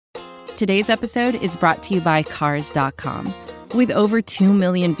Today's episode is brought to you by Cars.com. With over 2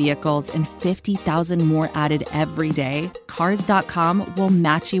 million vehicles and 50,000 more added every day, Cars.com will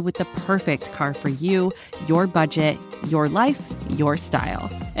match you with the perfect car for you, your budget, your life, your style.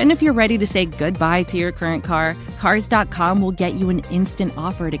 And if you're ready to say goodbye to your current car, Cars.com will get you an instant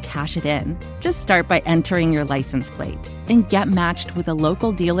offer to cash it in. Just start by entering your license plate and get matched with a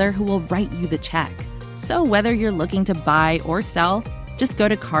local dealer who will write you the check. So whether you're looking to buy or sell, just go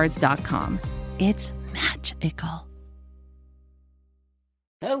to Cars.com. It's magical.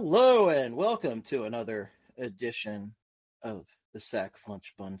 Hello and welcome to another edition of the Sack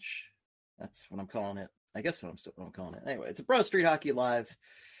Flunch Bunch. That's what I'm calling it. I guess what I'm calling it. Anyway, it's a Broad Street Hockey Live,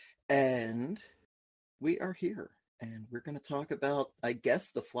 and we are here, and we're going to talk about, I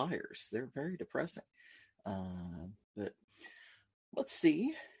guess, the Flyers. They're very depressing. But let's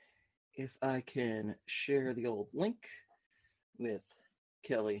see if I can share the old link with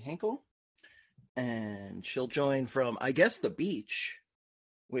Kelly Hinkle, and she'll join from, I guess, the beach,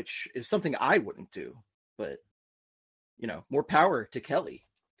 which is something I wouldn't do, but, you know, more power to Kelly,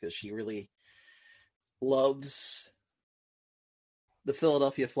 because she really loves the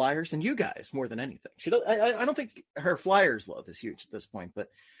Philadelphia Flyers and you guys more than anything. I don't think her Flyers love is huge at this point, but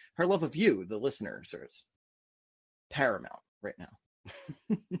her love of you, the listeners, is paramount right now.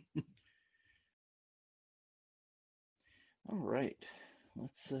 All right,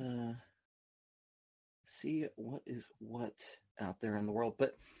 let's see what is what out there in the world.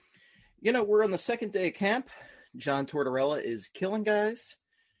 But, you know, we're on the second day of camp. John Tortorella is killing guys.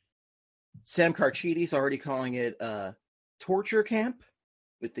 Sam Carchidis already calling it torture camp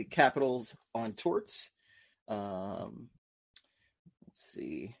with the capitals on torts. Let's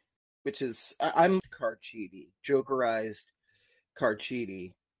see, which is, I'm Carchidi, jokerized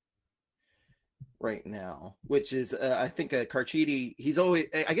Carchidi right now, which is, I think Carchidi, he's always,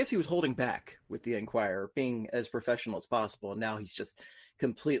 I guess he was holding back with the Enquirer, being as professional as possible, and now he's just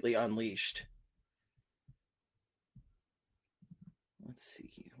completely unleashed. Let's see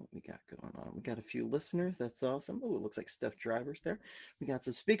what we got going on. We got a few listeners. That's awesome. Oh, it looks like Steph Driver's there. We got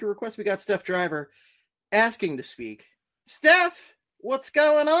some speaker requests. We got Steph Driver asking to speak. Steph, what's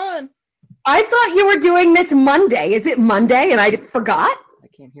going on? I thought you were doing this Monday. Is it Monday and I forgot? I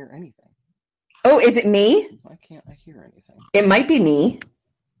can't hear anything. Oh, is it me? Why can't I hear anything? It might be me.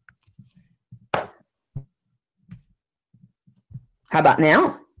 How about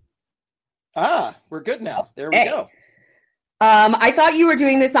now? Ah, we're good now. There we go. I thought you were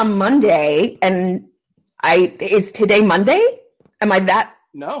doing this on Monday, and is today Monday? Am I that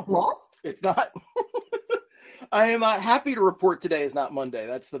lost? It's not. I am happy to report today is not Monday.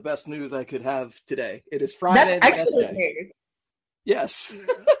 That's the best news I could have today. It is Friday. That's excellent news. Yes.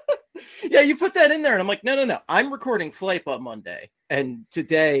 Yeah, you put that in there, and I'm like, no. I'm recording Flape on Monday, and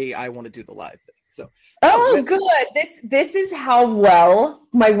today I want to do the live thing. So. Good. This is how well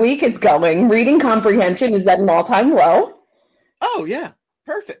my week is going. Reading comprehension is at an all-time low. Oh yeah,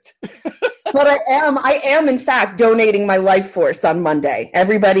 perfect. But I am in fact donating my life force on Monday.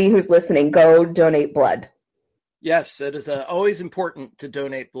 Everybody who's listening, go donate blood. Yes, it is always important to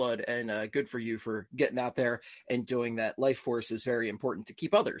donate blood, and good for you for getting out there and doing that. Life force is very important to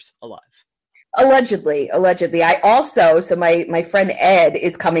keep others alive. Allegedly. I also, so my friend Ed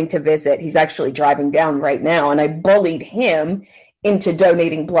is coming to visit. He's actually driving down right now, and I bullied him into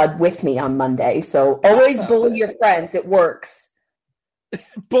donating blood with me on Monday. So always bully your friends. It works.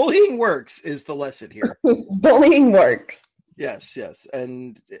 Bullying works is the lesson here. Bullying works. Yes.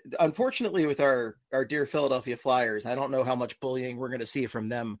 And unfortunately with our dear Philadelphia Flyers, I don't know how much bullying we're going to see from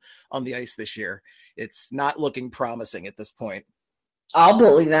them on the ice this year. It's not looking promising at this point. I'll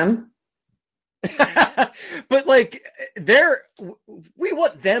bully them. But like we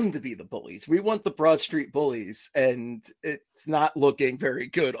want them to be the bullies. We want the Broad Street bullies, and it's not looking very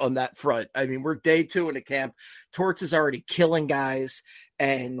good on that front. I mean, we're day 2 in a camp. Torts is already killing guys,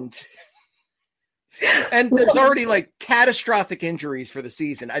 and there's already like catastrophic injuries for the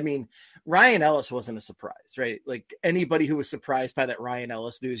season. I mean, Ryan Ellis wasn't a surprise, right? Like anybody who was surprised by that Ryan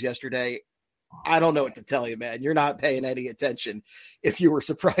Ellis news yesterday, I don't know what to tell you, man. You're not paying any attention if you were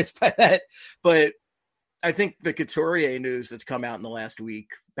surprised by that. But I think the Couturier news that's come out in the last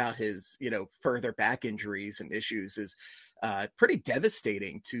week about his, further back injuries and issues is pretty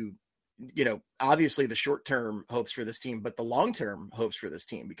devastating to, obviously the short-term hopes for this team, but the long-term hopes for this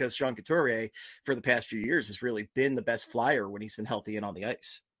team, because Sean Couturier for the past few years has really been the best Flyer when he's been healthy and on the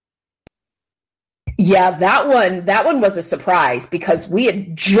ice. Yeah, that one was a surprise because we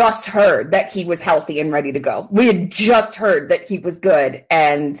had just heard that he was healthy and ready to go. We had just heard that he was good,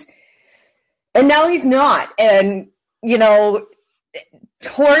 and now he's not. And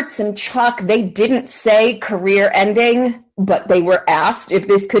Torts and Chuck, they didn't say career ending, but they were asked if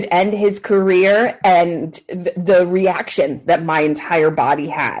this could end his career, and the reaction that my entire body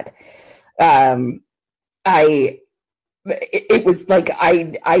had. I it was like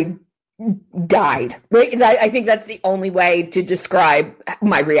I died. Like, I think that's the only way to describe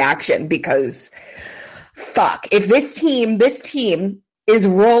my reaction, because fuck, if this team is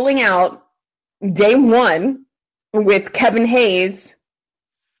rolling out day one with Kevin Hayes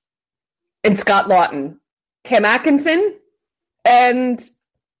and Scott Lawton, Cam Atkinson, and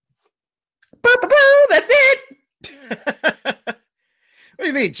that's it. What do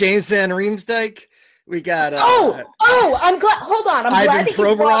you mean, James Van Riemsdyk? We got I'm glad. Hold on, I'm glad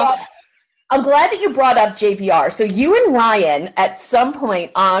that you brought up JVR. So you and Ryan at some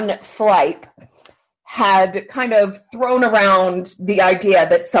point on Flight had kind of thrown around the idea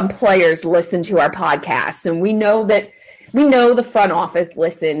that some players listen to our podcasts, and we know the front office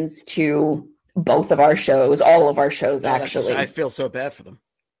listens to both of our shows, all of our shows, actually. I feel so bad for them.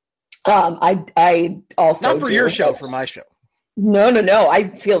 I also not for your show, for my show. No. I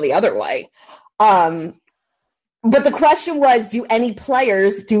feel the other way. But the question was, do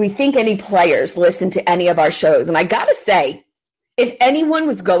we think any players listen to any of our shows? And I gotta say, if anyone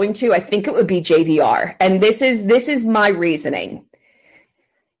was going to, I think it would be JVR. And this is my reasoning.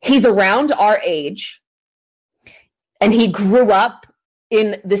 He's around our age, and he grew up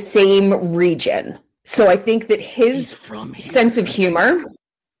in the same region. So I think that his sense of humor,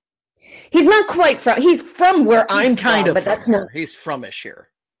 he's not quite from, he's from where I'm from, but that's not. He's fromish here.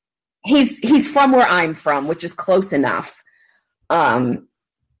 He's from where I'm from, which is close enough. I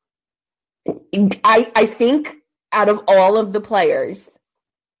think out of all of the players,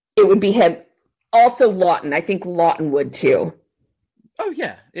 it would be him. Also Lawton. I think Lawton would too. Oh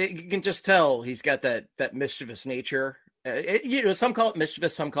yeah, you can just tell he's got that mischievous nature. Some call it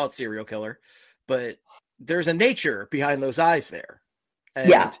mischievous, some call it serial killer, but there's a nature behind those eyes there.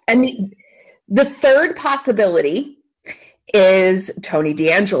 And the third possibility is Tony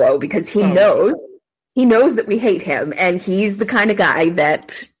D'Angelo, because he knows that we hate him, and he's the kind of guy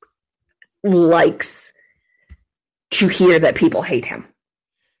that likes to hear that people hate him.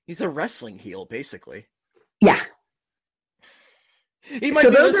 He's a wrestling heel, basically. Yeah. He might be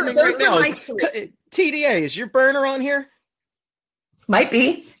listening right now. TDA, is your burner on here? Might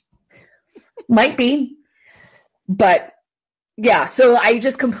be. But yeah, so I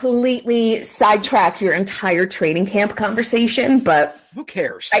just completely sidetracked your entire training camp conversation, but who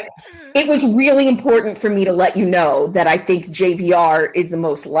cares? It was really important for me to let you know that I think JVR is the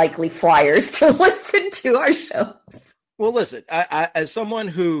most likely Flyers to listen to our shows. Well, listen, I as someone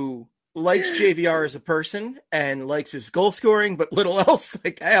who likes JVR as a person and likes his goal scoring, but little else,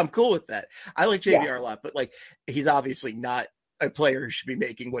 like, hey, I'm cool with that. I like JVR a lot, but like, he's obviously not a player who should be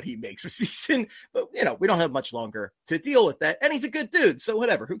making what he makes a season, but we don't have much longer to deal with that. And he's a good dude, so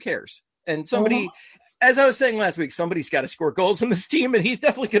whatever, who cares? And somebody, as I was saying last week, somebody's got to score goals in this team, and he's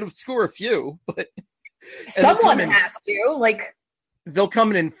definitely going to score a few, but someone has to. Like, they'll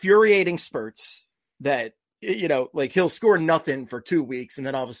come in infuriating spurts that, like, he'll score nothing for 2 weeks, and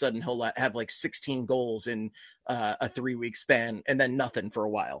then all of a sudden he'll have like 16 goals in a 3-week span, and then nothing for a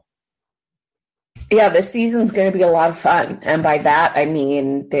while. Yeah, this season's going to be a lot of fun. And by that, I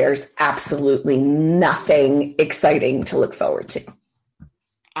mean there's absolutely nothing exciting to look forward to.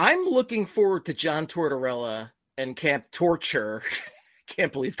 I'm looking forward to John Tortorella and Camp Torture.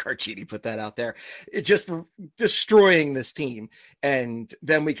 Can't believe Carcini put that out there. It's just destroying this team. And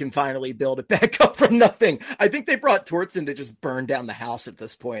then we can finally build it back up from nothing. I think they brought Torts in to just burn down the house at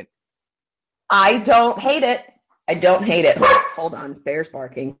this point. I don't hate it. Hold on. Bears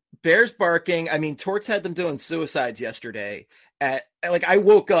barking. I mean, Torts had them doing suicides yesterday. I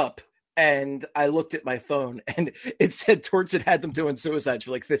woke up and I looked at my phone and it said Torts had them doing suicides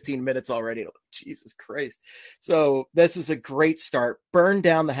for like 15 minutes already. Like, Jesus Christ. So this is a great start. Burn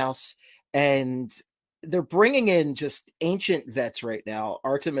down the house. And they're bringing in just ancient vets right now.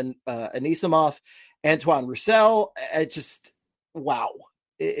 Artem Anisimov, Antoine Roussel. Wow.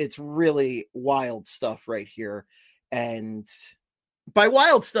 It's really wild stuff right here. And by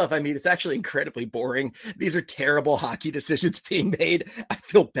wild stuff, I mean, it's actually incredibly boring. These are terrible hockey decisions being made. I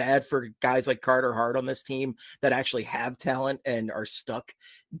feel bad for guys like Carter Hart on this team that actually have talent and are stuck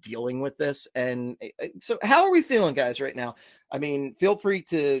dealing with this. And so how are we feeling, guys, right now? I mean, feel free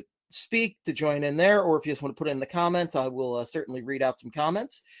to speak, to join in there, or if you just want to put it in the comments, I will certainly read out some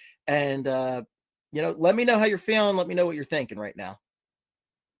comments. And, let me know how you're feeling. Let me know what you're thinking right now.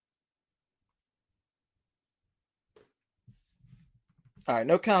 All right,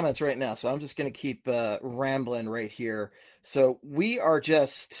 no comments right now, so I'm just going to keep rambling right here So we are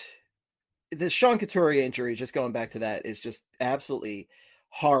just the Sean Couturier injury, just going back to that, is just absolutely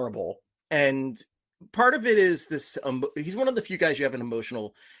horrible. And part of it is this he's one of the few guys you have an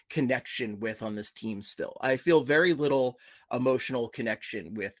emotional connection with on this team still. I feel very little emotional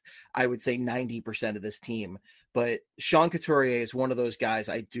connection with, I would say, 90% of this team. But Sean Couturier is one of those guys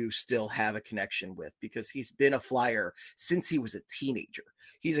I do still have a connection with because he's been a Flyer since he was a teenager.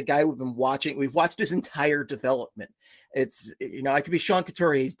 He's a guy we've watched his entire development. It's, I could be Sean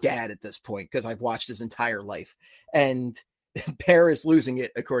Couturier's dad at this point because I've watched his entire life. And Bear is losing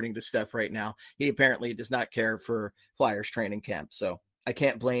it, according to Steph right now. He apparently does not care for Flyers training camp. So I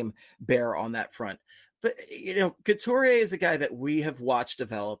can't blame Bear on that front. But, Couturier is a guy that we have watched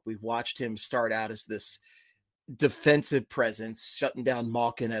develop. We've watched him start out as this defensive presence, shutting down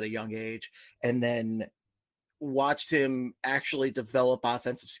Malkin at a young age, and then watched him actually develop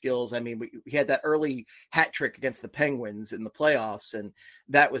offensive skills. I mean, we had that early hat trick against the Penguins in the playoffs, and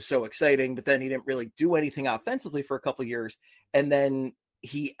that was so exciting. But then he didn't really do anything offensively for a couple of years, and then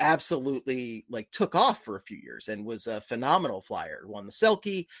he absolutely took off for a few years and was a phenomenal Flyer. Won the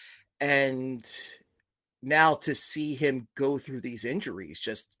Selke, and now to see him go through these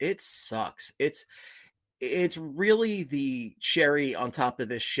injuries, it sucks. It's really the cherry on top of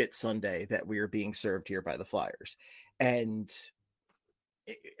this shit sundae that we are being served here by the Flyers. And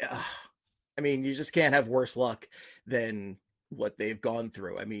I mean, you just can't have worse luck than what they've gone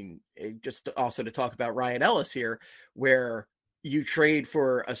through. I mean, just also to talk about Ryan Ellis here, where you trade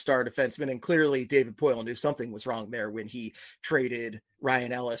for a star defenseman, and clearly David Poile knew something was wrong there when he traded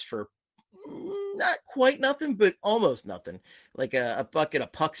Ryan Ellis for not quite nothing, but almost nothing, like a bucket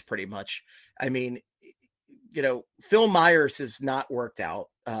of pucks pretty much. I mean, Phil Myers has not worked out.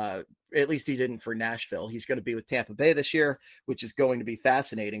 At least he didn't for Nashville. He's going to be with Tampa Bay this year, which is going to be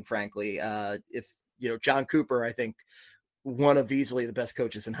fascinating, frankly. If John Cooper, I think one of easily the best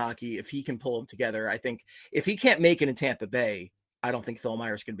coaches in hockey, if he can pull them together, I think if he can't make it in Tampa Bay, I don't think Phil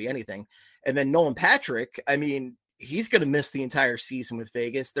Myers can be anything. And then Nolan Patrick, I mean, he's going to miss the entire season with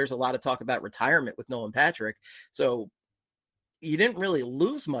Vegas. There's a lot of talk about retirement with Nolan Patrick. So you didn't really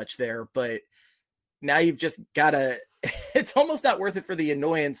lose much there, but now you've just got to – it's almost not worth it for the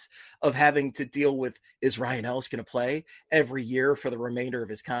annoyance of having to deal with, is Ryan Ellis going to play every year for the remainder of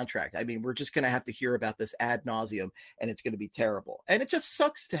his contract? I mean, we're just going to have to hear about this ad nauseum, and it's going to be terrible. And it just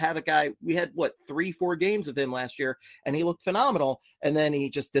sucks to have a guy – we had, 3-4 games of him last year, and he looked phenomenal, and then he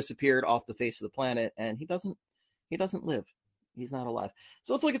just disappeared off the face of the planet, and he doesn't live. He's not alive.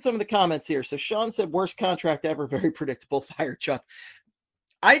 So let's look at some of the comments here. So Sean said, worst contract ever, very predictable, fire Chuck.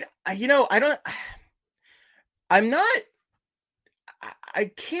 I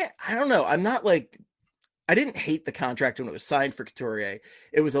didn't hate the contract when it was signed for Couturier.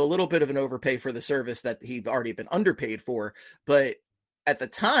 It was a little bit of an overpay for the service that he'd already been underpaid for. But at the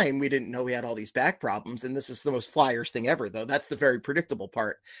time, we didn't know he had all these back problems. And this is the most Flyers thing ever, though. That's the very predictable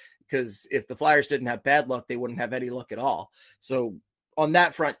part. Because if the Flyers didn't have bad luck, they wouldn't have any luck at all. So on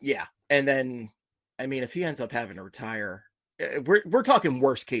that front, yeah. And then, I mean, if he ends up having to retire, we're talking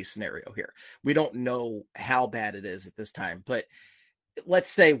worst case scenario here. We don't know how bad it is at this time, but let's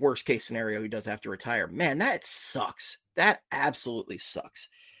say worst case scenario, he does have to retire. Man, that sucks. That absolutely sucks.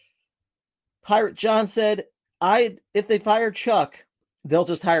 Pirate John said, if they fire Chuck, they'll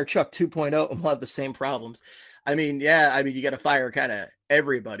just hire Chuck 2.0 and we'll have the same problems. I mean, yeah, you got to fire kind of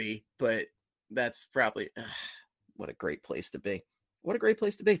everybody, but that's probably what a great place to be. What a great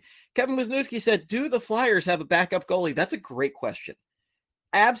place to be. Kevin Wisniewski said, do the Flyers have a backup goalie? That's a great question.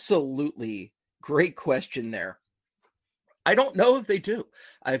 Absolutely great question there. I don't know if they do.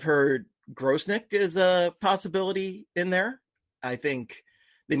 I've heard Grosnick is a possibility in there. I think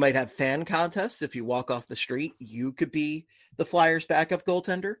they might have fan contests. If you walk off the street, you could be the Flyers backup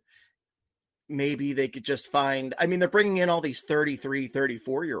goaltender. Maybe they could just find, they're bringing in all these 33,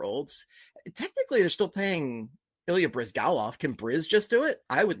 34-year-olds. Technically, they're still paying Ilya Bryzgalov. Can Briz just do it?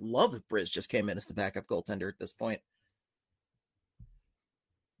 I would love if Briz just came in as the backup goaltender at this point.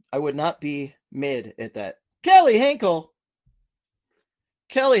 I would not be mid at that. Kelly Henkel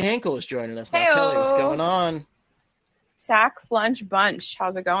is joining us now. Hey-o. Kelly, what's going on? Sack Flunch Bunch.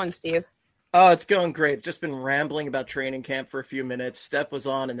 How's it going, Steve? Oh, it's going great. Just been rambling about training camp for a few minutes. Steph was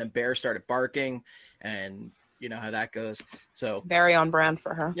on, and then Bear started barking, and you know how that goes. So very on brand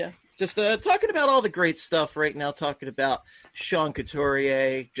for her. Yeah, just talking about all the great stuff right now. Talking about Sean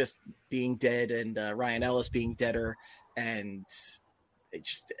Couturier just being dead, and Ryan Ellis being deader, and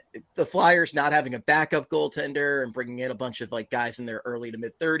the Flyers not having a backup goaltender and bringing in a bunch of guys in their early to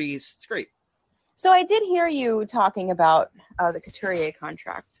mid 30s. It's great. So I did hear you talking about the Couturier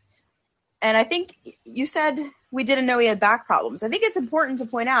contract. And I think you said we didn't know he had back problems. I think it's important to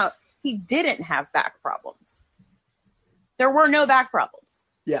point out he didn't have back problems. There were no back problems.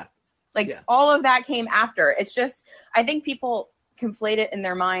 Yeah. All of that came after. It's just, I think people conflate it in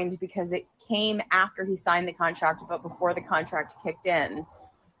their mind because it came after he signed the contract, but before the contract kicked in.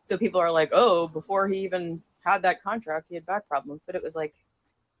 So people are like, oh, before he even had that contract, he had back problems. But it was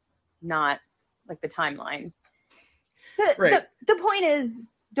not the timeline. Right. The point is,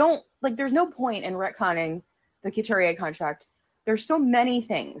 there's no point in retconning the Couturier contract. There's so many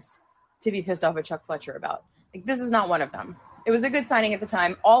things to be pissed off at Chuck Fletcher about. This is not one of them. It was a good signing at the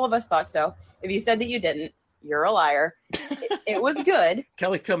time. All of us thought so. If you said that you didn't, you're a liar. It was good.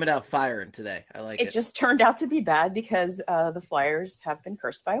 Kelly coming out firing today. I like it. It just turned out to be bad because the Flyers have been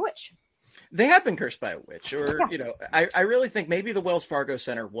cursed by a witch. They have been cursed by a witch. Or, I really think maybe the Wells Fargo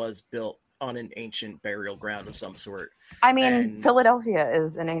Center was built on an ancient burial ground of some sort. I mean, Philadelphia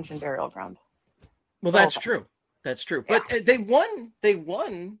is an ancient burial ground. Well, that's true. That's true. Yeah. But they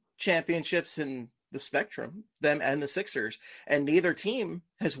won championships in the Spectrum, them and the Sixers, and neither team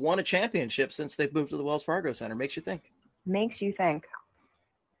has won a championship since they've moved to the Wells Fargo Center. Makes you think.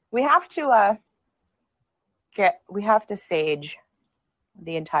 We have to sage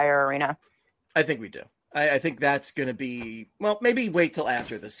the entire arena. I think we do. I think that's going to be, well, maybe wait till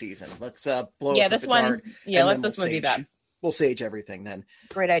after the season. Let's blow up this the one. guard, Yeah, let this one be bad. We'll sage everything then.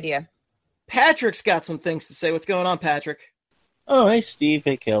 Great idea. Patrick's got some things to say. What's going on, Patrick? Oh, hey, Steve.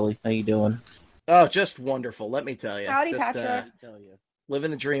 Hey, Kelly. How you doing? Oh, just wonderful. Let me tell you. Howdy, Patrick.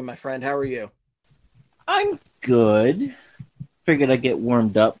 Living the dream, my friend. How are you? I'm good. Figured I'd get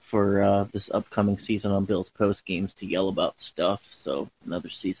warmed up for this upcoming season on Bill's Post Games to yell about stuff. So another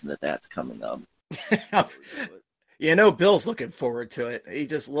season that's coming up. Bill's looking forward to it. He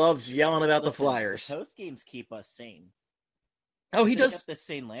just loves yelling about the Flyers. The Post Games keep us sane. Oh, he does. They kept us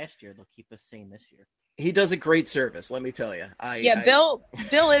sane last year. They'll keep us sane this year. He does a great service, let me tell you. Bill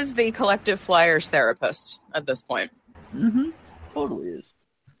is the collective Flyers therapist at this point. Mm-hmm. Totally is.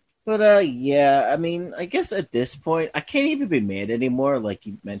 But, I mean, I guess at this point, I can't even be mad anymore, like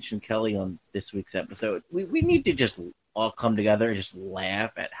you mentioned, Kelly, on this week's episode. We need to just all come together and just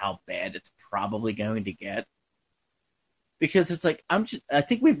laugh at how bad it's probably going to get. Because it's like, I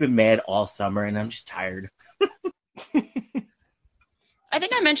think we've been mad all summer, and I'm just tired. I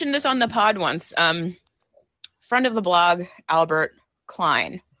think I mentioned this on the pod once. Friend of the blog, Albert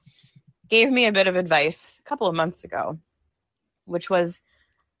Klein, gave me a bit of advice a couple of months ago, which was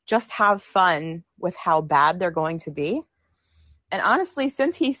just have fun with how bad they're going to be. And honestly,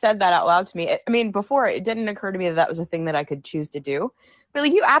 since he said that out loud to me, before it didn't occur to me that was a thing that I could choose to do.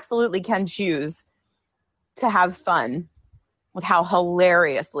 But you absolutely can choose to have fun with how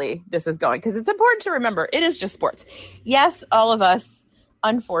hilariously this is going. Because it's important to remember, it is just sports. Yes, all of us,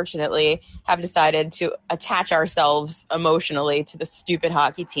 unfortunately, have decided to attach ourselves emotionally to the stupid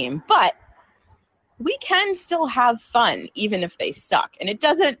hockey team. But we can still have fun, even if they suck. And it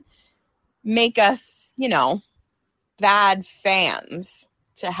doesn't make us, bad fans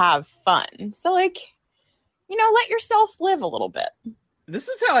to have fun. So, let yourself live a little bit. This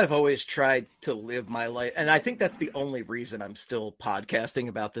is how I've always tried to live my life. And I think that's the only reason I'm still podcasting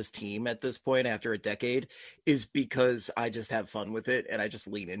about this team at this point after a decade, is because I just have fun with it and I just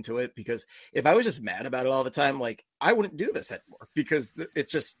lean into it. Because if I was just mad about it all the time, I wouldn't do this anymore, because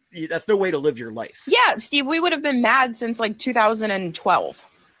it's just, that's no way to live your life. Yeah, Steve, we would have been mad since 2012.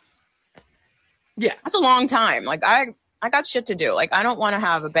 Yeah. That's a long time. I got shit to do. I don't want to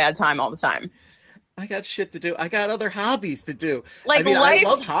have a bad time all the time. I got shit to do. I got other hobbies to do. Life... I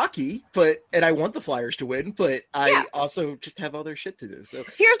love hockey, and I want the Flyers to win, but I also just have other shit to do. So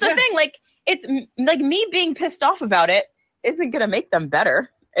here's the thing, it's me being pissed off about it isn't going to make them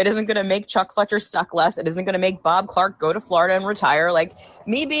better. It isn't going to make Chuck Fletcher suck less. It isn't going to make Bob Clark go to Florida and retire.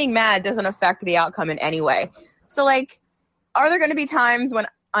 Me being mad doesn't affect the outcome in any way. So are there going to be times when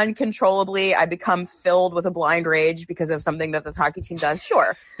uncontrollably I become filled with a blind rage because of something that this hockey team does?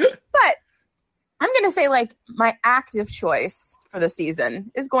 Sure. But I'm going to say, my active choice for the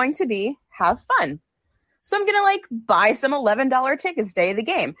season is going to be have fun. So I'm going to, buy some $11 tickets day of the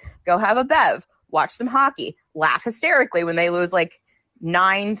game, go have a bev, watch some hockey, laugh hysterically when they lose,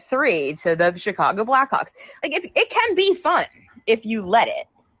 9-3 to the Chicago Blackhawks. It can be fun if you let it.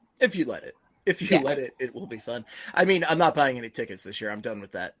 If you let it, it will be fun. I'm not buying any tickets this year. I'm done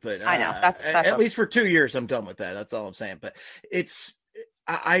with that. But I know. That's at least for 2 years, I'm done with that. That's all I'm saying. But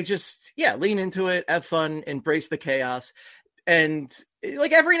I just, lean into it, have fun, embrace the chaos. And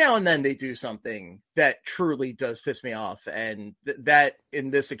every now and then they do something that truly does piss me off. And that in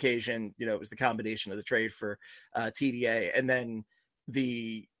this occasion, it was the combination of the trade for TDA and then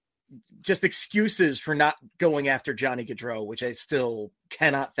the just excuses for not going after Johnny Gaudreau, which I still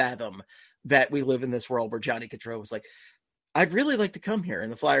cannot fathom that we live in this world where Johnny Gaudreau was like, I'd really like to come here.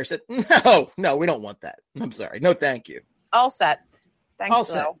 And the Flyers said, no, we don't want that. I'm sorry. No, thank you. All set. Thanks, All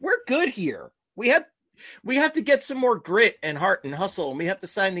set. We're good here. We have to get some more grit and heart and hustle, and we have to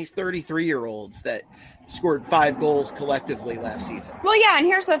sign these 33-year-olds that scored 5 goals collectively last season. Well, yeah, and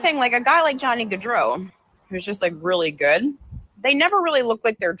here's the thing. Like, a guy like Johnny Gaudreau, who's just, like, really good, they never really look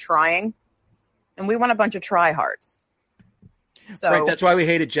like they're trying, and we want a bunch of try-hards. So, right, that's why we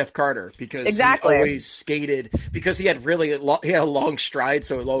hated Jeff Carter, because he always skated, because he had a long stride,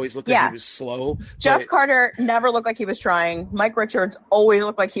 so it always looked like he was slow. Jeff Carter never looked like he was trying. Mike Richards always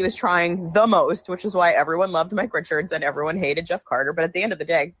looked like he was trying the most, which is why everyone loved Mike Richards and everyone hated Jeff Carter. But at the end of the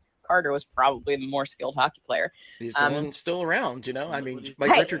day, Carter was probably the more skilled hockey player. He's the one still around, you know? I mean,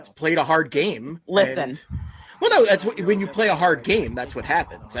 Mike Richards played a hard game. Listen. Well, no, that's when you play a hard game, that's what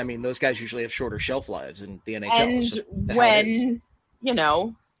happens. I mean, those guys usually have shorter shelf lives in the NHL. And when, you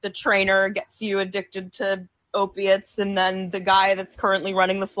know, the trainer gets you addicted to opiates, and then the guy that's currently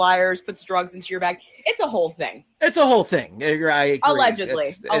running the Flyers puts drugs into your bag, it's a whole thing. It's a whole thing. I agree.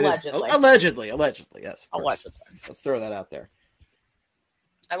 Allegedly. Yes. Allegedly, yes. Allegedly. Let's throw that out there.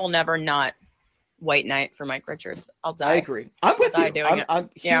 I will never not white knight for Mike Richards. I'll die. I agree. I'm with you. I'm a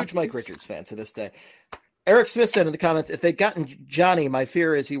huge Mike Richards fan to this day. Eric Smith said in the comments, if they'd gotten Johnny, my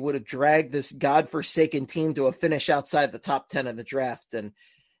fear is he would have dragged this godforsaken team to a finish outside the top 10 of the draft. And,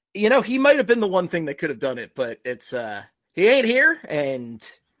 you know, he might have been the one thing that could have done it, but it's he ain't here, and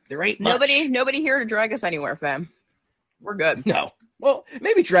there ain't much. Nobody here to drag us anywhere, fam. We're good. No. Well,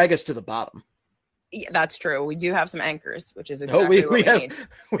 maybe drag us to the bottom. Yeah, that's true. We do have some anchors, which is exactly what we need.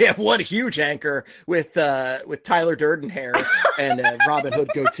 We have one huge anchor with Tyler Durden hair and Robin Hood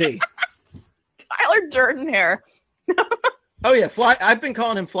goatee. Tyler Durden hair. Oh yeah, I've been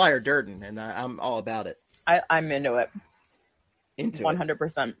calling him Flyer Durden, and I'm all about it. I'm into it.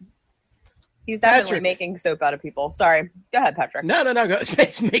 100%. He's definitely making soap out of people. Sorry, go ahead, Patrick. No.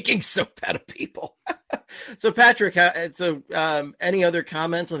 It's making soap out of people. So Patrick, any other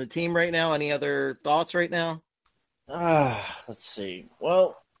comments on the team right now? Any other thoughts right now? Let's see.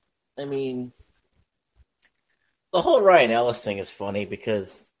 Well, I mean, the whole Ryan Ellis thing is funny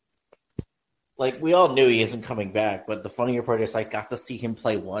because, like, we all knew he isn't coming back, but the funnier part is I got to see him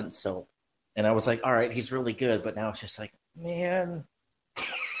play once, and I was like, all right, he's really good, but now it's just like, man.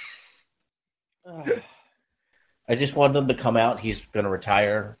 I just want him to come out. He's going to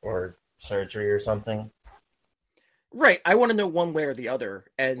retire or surgery or something. Right. I want to know one way or the other.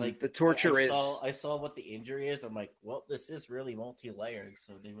 And like, the torture I saw what the injury is. I'm like, well, this is really multi-layered,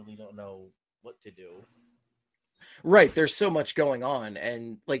 so they really don't know what to do. Right. There's so much going on.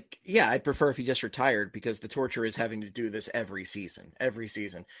 And, like, yeah, I'd prefer if he just retired, because the torture is having to do this every season.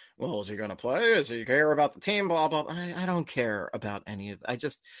 Well, is he going to play? Does he care about the team? Blah, blah, blah. I don't care about any of that.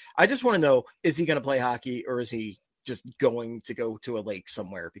 I just want to know, is he going to play hockey, or is he just going to go to a lake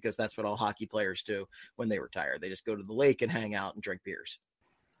somewhere? Because that's what all hockey players do when they retire. They just go to the lake and hang out and drink beers.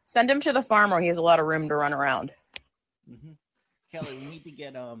 Send him to the farm where he has a lot of room to run around. Mm-hmm. Kelly, we need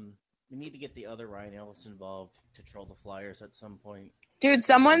to get the other Ryan Ellis involved to troll the Flyers at some point. Dude,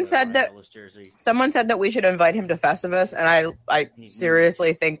 someone said that we should invite him to Festivus, and I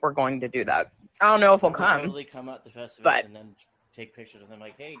seriously think we're going to do that. I don't know if he'll come. Totally come out to Festivus and then take pictures of him,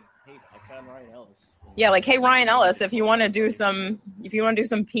 like, hey, I found Ryan Ellis. Yeah, like, hey, Ryan Ellis, if you want to do some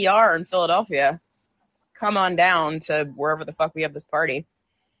PR in Philadelphia, come on down to wherever the fuck we have this party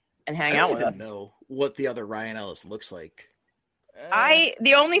and hang out with us. I don't even know what the other Ryan Ellis looks like.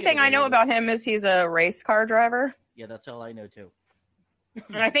 The only thing I know about him is he's a race car driver. Yeah, that's all I know too.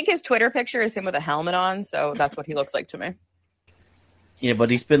 And I think his Twitter picture is him with a helmet on, so that's what he looks like to me. Yeah,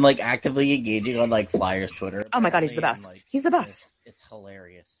 but he's been, like, actively engaging on, like, Flyers Twitter. Oh my god, he's the best. Like, he's the best. It's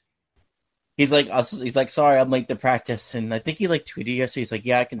hilarious. He's like, sorry, I'm late to practice, and I think he, like, tweeted yesterday. He's like,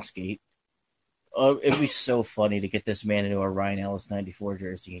 yeah, I can skate. It'd be so funny to get this man into a Ryan Ellis 94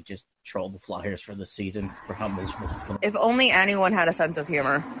 jersey and just troll the Flyers for the season for how miserable it's going to be. If only anyone had a sense of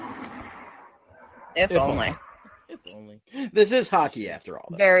humor. If only. If only. This is hockey, after all.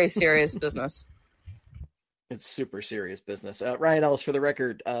 Very serious business. It's super serious business. Ryan Ellis, for the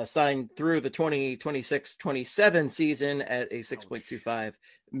record, signed through the 2026-27 season at a $6.25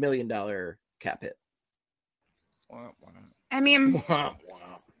 million cap hit. I mean,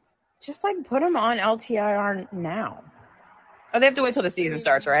 just, like, put him on LTIR now. Oh, they have to wait till the season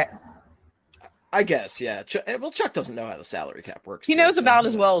starts, right? I guess, yeah. Well, Chuck doesn't know how the salary cap works. He knows about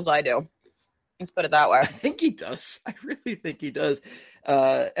as well as I do. Let's put it that way. I think he does. I really think he does.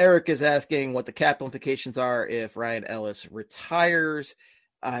 Eric is asking what the cap implications are if Ryan Ellis retires.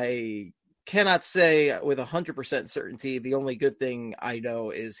 I cannot say with 100% certainty. The only good thing I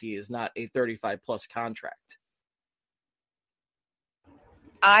know is he is not a 35-plus contract.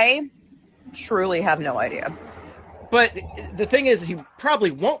 I truly have no idea. But the thing is, he probably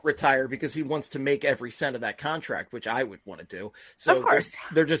won't retire because he wants to make every cent of that contract, which I would want to do. So Of course.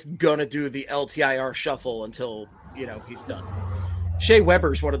 they're just going to do the LTIR shuffle until, he's done. Shea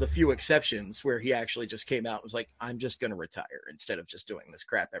Weber's one of the few exceptions where he actually just came out and was like, I'm just going to retire instead of just doing this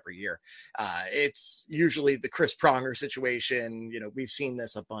crap every year. It's usually the Chris Pronger situation. We've seen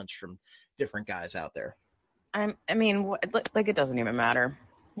this a bunch from different guys out there. I mean, it doesn't even matter.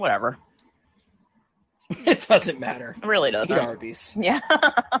 Whatever. It doesn't matter. It really doesn't. Eat Arby's. Yeah.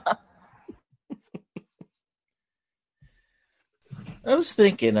 I was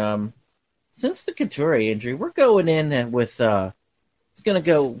thinking, since the Couture injury, we're going in with it's going to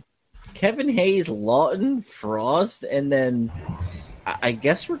go Kevin Hayes, Lawton, Frost, and then I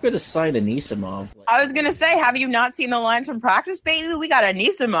guess we're going to sign Anisimov. I was going to say, have you not seen the lines from practice, baby? We got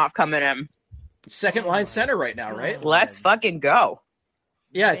Anisimov coming in. Second line center right now, right? Let's fucking go.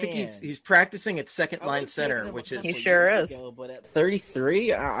 Yeah, I think he's practicing at second line center, which is... He sure is. But at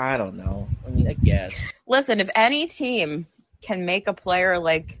 33, I don't know. I mean, I guess. Listen, if any team can make a player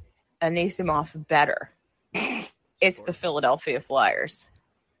like Anisimov better, it's the Philadelphia Flyers.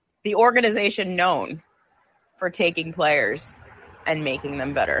 The organization known for taking players and making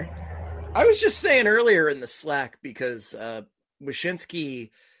them better. I was just saying earlier in the Slack because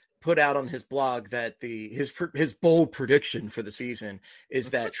Wyshynski put out on his blog that his bold prediction for the season is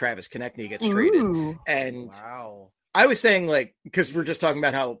that Travis Konechny gets traded. And wow. I was saying, because we're just talking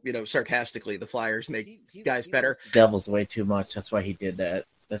about how, sarcastically the Flyers make guys better. Devils way too much. That's why he did that.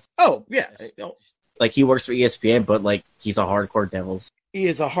 He works for ESPN, but he's a hardcore Devils. He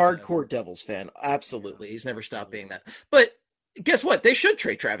is a hardcore Devils fan. Absolutely. He's never stopped being that. But guess what? They should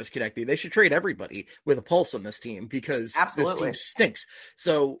trade Travis Konechny. They should trade everybody with a pulse on this team because this team stinks.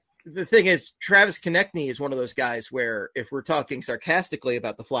 So the thing is, Travis Konechny is one of those guys where if we're talking sarcastically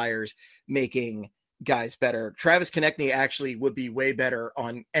about the Flyers making guys better, Travis Konechny actually would be way better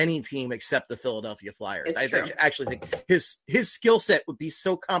on any team except the Philadelphia Flyers. I actually think his skill set would be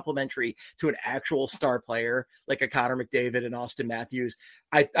so complementary to an actual star player like a Connor McDavid and Austin Matthews.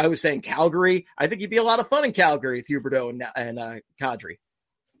 I was saying Calgary. I think he'd be a lot of fun in Calgary with Huberdeau and Kadri.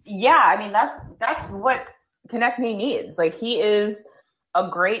 Yeah, I mean that's what Konechny needs. He is a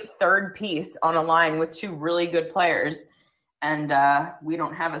great third piece on a line with two really good players, and we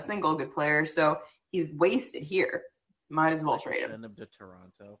don't have a single good player, so he's wasted here. Might as well trade him. Send him to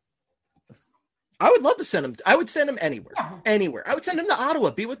Toronto. I would love to send him. I would send him anywhere. Yeah. Anywhere. I would send him to Ottawa.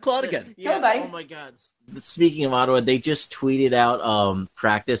 Be with Claude again. Yeah. Oh my God. Speaking of Ottawa, they just tweeted out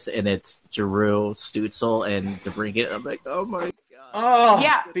practice, and it's Giroux, Stützle, and DeBrincat. I'm like, oh my God. Oh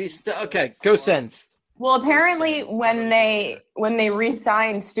yeah. Okay, go Sens. Well, apparently when they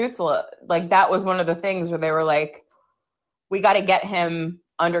re-signed Stützle, that was one of the things where they were like, we got to get him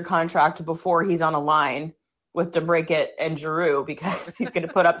under contract before he's on a line with DeBrincat and Giroux because he's going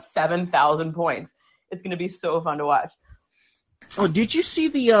to put up 7,000 points. It's going to be so fun to watch. Oh, did you see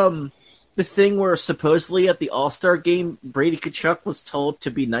the thing where supposedly at the All-Star game, Brady Tkachuk was told to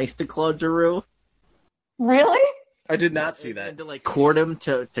be nice to Claude Giroux? Really? I did not see that. And to court him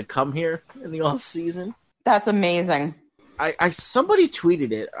to come here in the off season. That's amazing. I somebody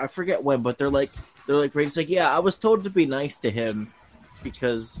tweeted it. I forget when, but they're like Brady's like, yeah, I was told to be nice to him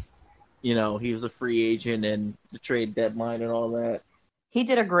because he was a free agent and the trade deadline and all that. He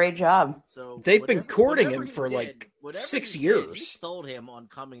did a great job. So they've been courting him for 6 years. He sold him on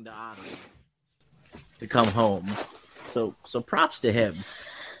coming to Ottawa to come home. So props to him.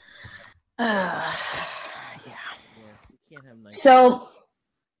 Yeah. So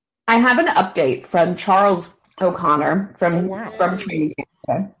I have an update from Charles O'Connor from training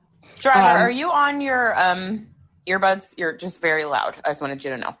camp. Driver, are you on your earbuds? You're just very loud. I just wanted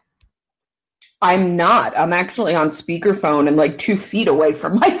you to know. I'm not. I'm actually on speakerphone and 2 feet away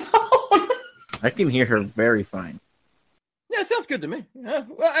from my phone. I can hear her very fine. Yeah, sounds good to me. Well,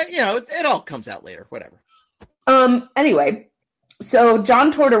 it all comes out later. Whatever. Anyway. So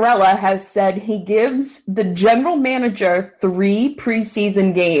John Tortorella has said he gives the general manager 3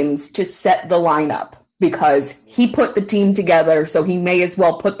 preseason games to set the lineup because he put the team together, so he may as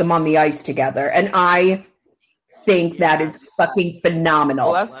well put them on the ice together. And I think that is fucking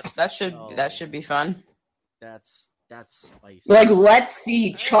phenomenal. Well, that should be fun. That's spicy. Let's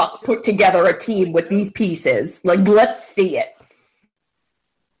see Chuck put together a team with these pieces. Let's see it.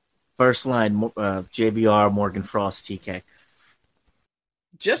 First line, JVR, Morgan Frost, TK.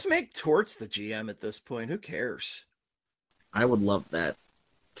 Just make Torts the GM at this point. Who cares? I would love that.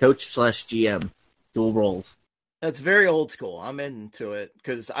 Coach/GM, dual roles. That's very old school. I'm into it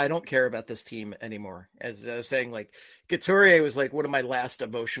because I don't care about this team anymore. As I was saying, like, Couturier was like one of my last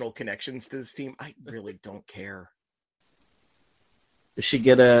emotional connections to this team. I really don't care. We should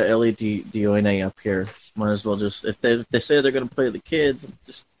get a Ellie Dione up here. Might as well just, if they say they're going to play the kids,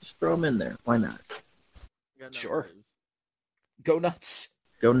 just throw them in there. Why not? Sure. Go nuts.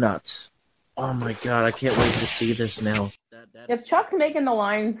 Go nuts. Oh my God, I can't wait to see this now. If Chuck's making the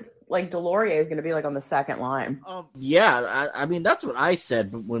lines, like Delorier is going to be like on the second line. Yeah, I mean, that's what I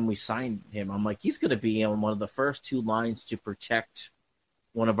said when we signed him. I'm like, he's going to be on one of the first two lines to protect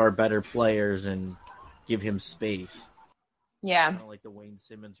one of our better players and give him space. Yeah. Kind of like the Wayne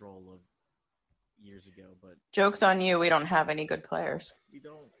Simmons role of years ago. But joke's on you. We don't have any good players. We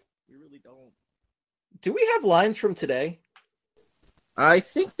don't. We really don't. Do we have lines from today? I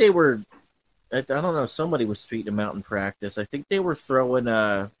think they were. I don't know. Somebody was tweeting them out in practice. I think they were throwing.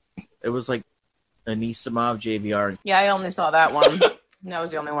 It was like Anisimov, JVR. Yeah, I only saw that one. That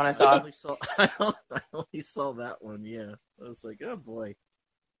was the only one I saw. I only saw that one. Yeah, I was like, oh boy.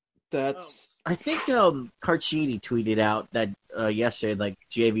 I think Carchidi tweeted out that yesterday, like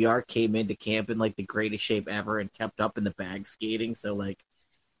JVR came into camp in like the greatest shape ever and kept up in the bag skating. So like,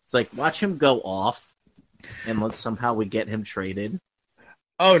 it's like watch him go off, and let's somehow we get him traded.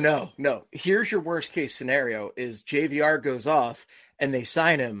 Oh no. Here's your worst case scenario: is JVR goes off and they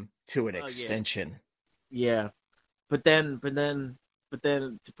sign him to an extension. Yeah, but then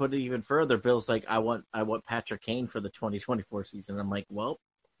to put it even further, Bill's like, I want Patrick Kane for the 2024 season. I'm like, well,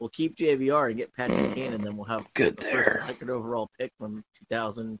 we'll keep JVR and get Patrick Kane, and then we'll have good the there. first, second overall pick from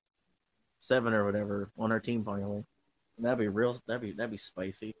 2007 or whatever on our team finally. And that'd be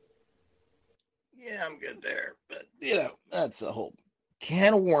spicy. Yeah, I'm good there, but that's a whole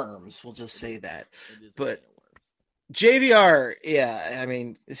can of worms. We'll just say that. But JVR, yeah, I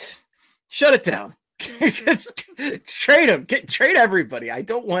mean, shut it down. Just trade him. Trade everybody. I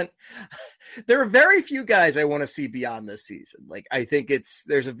don't want. There are very few guys I want to see beyond this season. Like, I think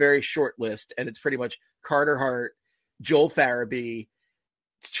there's a very short list, and it's pretty much Carter Hart, Joel Farabee,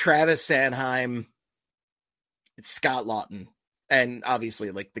 Travis Sanheim, Scott Lawton, and obviously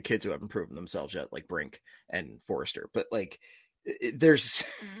like the kids who haven't proven themselves yet, like Brink and Forrester. But like,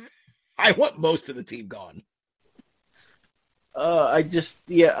 I want most of the team gone.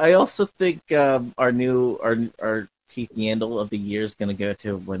 I also think our Keith Yandel of the year is going to go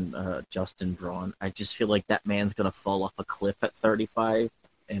to when Justin Braun. I just feel like that man's going to fall off a cliff at 35,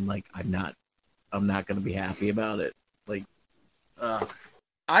 and like I'm not going to be happy about it. Like,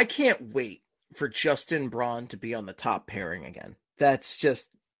 I can't wait for Justin Braun to be on the top pairing again. That's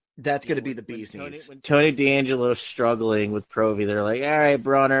going to be the bee's knees. When Tony DeAngelo's struggling with Provy, they're like, all right,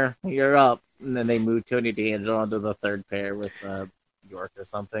 Bronner, you're up. And then they move Tony DeAngelo onto the third pair with York or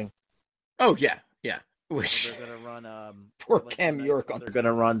something. Oh, yeah. Which, they're going to run poor Cam York. They're going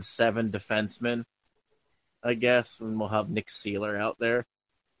to run 7 defensemen, I guess, and we'll have Nick Seeler out there.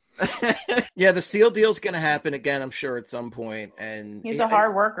 Yeah, the Seal deal's going to happen again, I'm sure, at some point. And he's a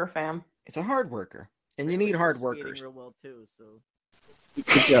hard worker, fam. It's a hard worker, and you need hard workers. Real well too, so.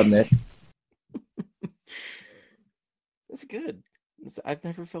 Good job, Nick. That's good. I've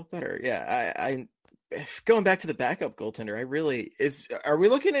never felt better. Yeah, I going back to the backup goaltender. Are we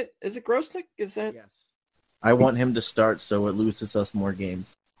looking at? Is it Grosnick? Is that? Yes. I want him to start so it loses us more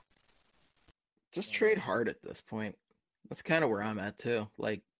games. Just trade Hart at this point. That's kind of where I'm at too.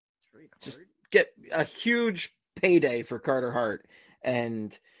 Like, just get a huge payday for Carter Hart,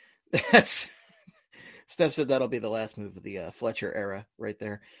 and that's. Steph said that'll be the last move of the Fletcher era right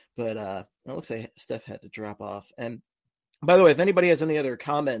there. But it looks like Steph had to drop off. And by the way, if anybody has any other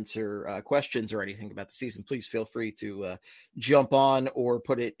comments or questions or anything about the season, please feel free to jump on or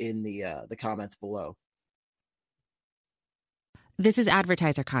put it in the comments below. This is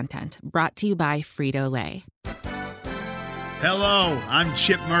advertiser content brought to you by Frito-Lay. Hello, I'm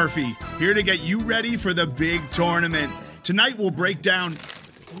Chip Murphy, here to get you ready for the big tournament. Tonight we'll break down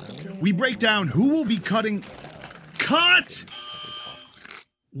who will be cutting. Cut!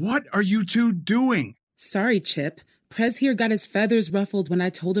 What are you two doing? Sorry, Chip. Prez here got his feathers ruffled when I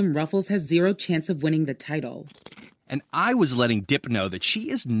told him Ruffles has 0 chance of winning the title. And I was letting Dip know that she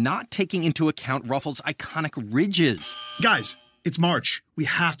is not taking into account Ruffles' iconic ridges. Guys, it's March. We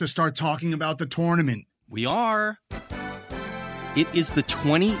have to start talking about the tournament. We are. It is the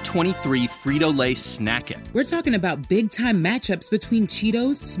 2023 Frito-Lay Snack It. We're talking about big-time matchups between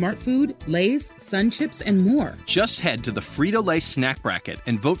Cheetos, Smart Food, Lay's, Sun Chips, and more. Just head to the Frito-Lay Snack Bracket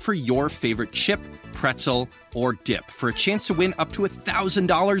and vote for your favorite chip, pretzel, or dip for a chance to win up to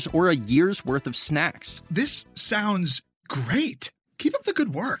 $1,000 or a year's worth of snacks. This sounds great. Keep up the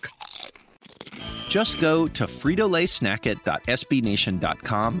good work. Just go to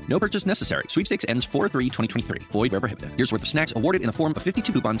fritolaysnacket.sbnation.com. No purchase necessary. Sweepstakes ends 4/3/2023. Void where prohibited. Here's worth of snacks awarded in the form of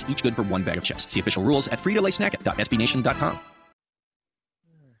 52 coupons, each good for one bag of chips. See official rules at fritolaysnacket.sbnation.com.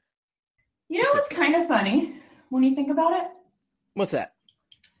 You know what's kind of funny when you think about it? What's that?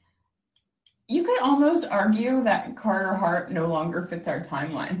 You could almost argue that Carter Hart no longer fits our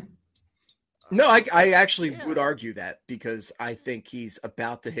timeline. No, I actually would argue that because I think he's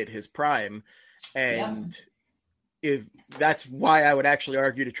about to hit his prime. And if that's why I would actually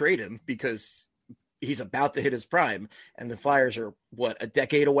argue to trade him, because he's about to hit his prime, and the Flyers are, what, a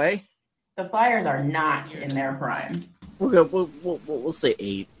decade away? The Flyers are not in their prime. We'll say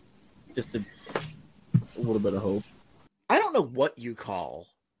 8, just a little bit of hope. I don't know what you call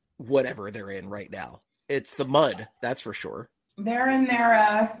whatever they're in right now. It's the mud, that's for sure. They're in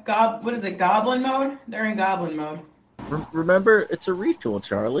their goblin mode? They're in goblin mode. Remember, it's a ritual,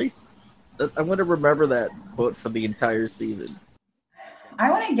 Charlie. I'm going to remember that quote for the entire season. I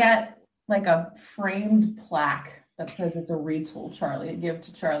want to get like a framed plaque that says it's a ritual, Charlie, to give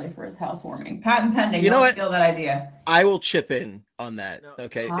to Charlie for his housewarming. Patent pending. You know what? Steal that idea. I will chip in on that. No.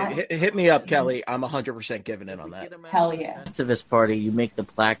 Okay, Hot. hit me up, Kelly. I'm 100% giving in on that. Hell yeah. After this party, you make the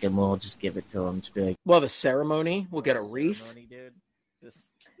plaque and we'll just give it to him. Just be like, We'll have a ceremony. We'll get a wreath. ceremony, dude. Just...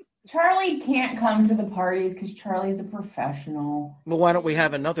 Charlie can't come to the parties because Charlie's a professional. Well, why don't we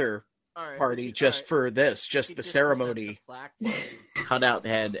have another Alright, party just for this, just You the just ceremony? present the plaque, cut out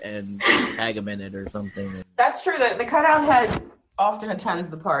head and tag him in it or something. That's true. The cutout head often attends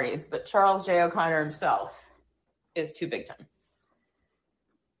the parties, but Charles J. O'Connor himself is too big time.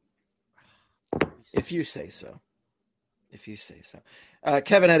 If you say so. If you say so.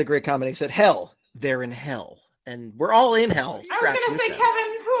 Kevin had a great comment. He said, hell, they're in hell. And we're all in hell. I was trapped going to with say, them.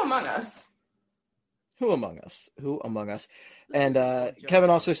 Kevin, who among us? Who among us? Who among us? And Kevin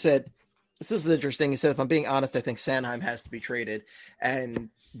also said, this is interesting. He said, if I'm being honest, I think Sanheim has to be traded. And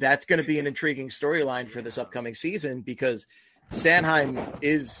that's going to be an intriguing storyline for this upcoming season because Sanheim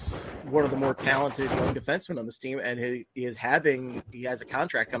is one of the more talented young defensemen on this team, and he has a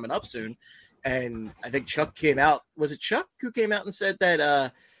contract coming up soon. And I think Chuck came out. Was it Chuck who came out and said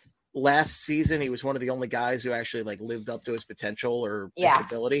that last season he was one of the only guys who actually like lived up to his potential or his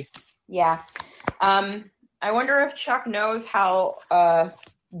ability? Yeah. I wonder if Chuck knows how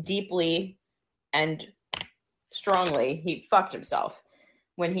deeply and strongly he fucked himself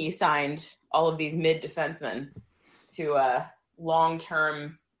when he signed all of these mid defensemen to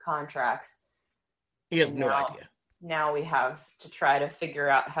long-term contracts. He has no idea. Now we have to try to figure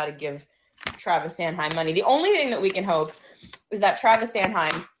out how to give Travis Sanheim money. The only thing that we can hope is that Travis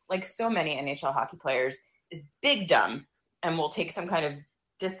Sanheim, like so many NHL hockey players, is big dumb and will take some kind of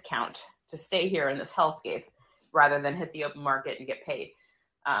discount to stay here in this hellscape rather than hit the open market and get paid.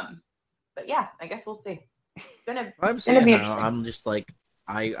 But yeah, I guess we'll see. It's gonna be interesting. I'm just like,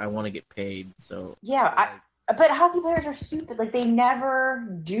 I want to get paid, so. Yeah, but hockey players are stupid. Like, they never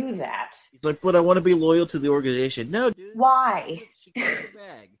do that. He's like, but I want to be loyal to the organization. No, dude. Why? She got your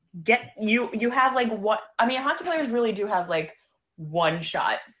bag. You have like what? I mean, hockey players really do have like one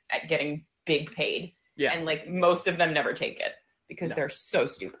shot at getting big paid. Yeah. And like most of them never take it because they're so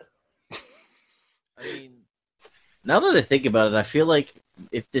stupid. I mean, now that I think about it, I feel like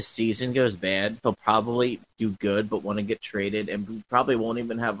if this season goes bad, he'll probably do good, but want to get traded, and we probably won't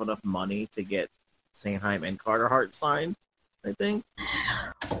even have enough money to get Sanheim and Carter Hart signed, I think.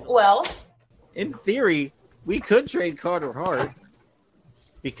 Well, in theory, we could trade Carter Hart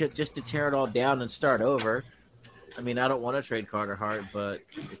because just to tear it all down and start over. I mean, I don't want to trade Carter Hart, but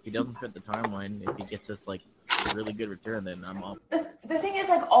if he doesn't fit the timeline, if he gets us like a really good return, then I'm all. The thing is,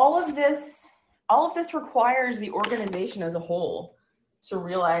 like, all of this requires the organization as a whole to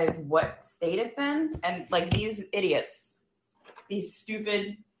realize what state it's in, and like these idiots, these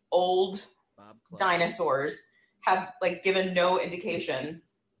stupid old dinosaurs have like given no indication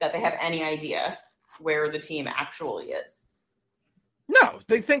that they have any idea where the team actually is. No,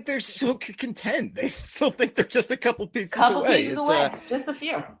 they think they're still contend. They still think they're just a couple pieces away. Just a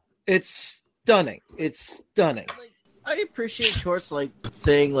few. It's stunning. It's stunning. I appreciate Torts like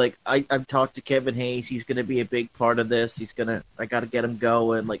saying like I've talked to Kevin Hayes. He's gonna be a big part of this. I gotta get him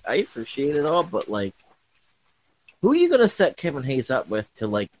going. Like I appreciate it all, but like, who are you gonna set Kevin Hayes up with to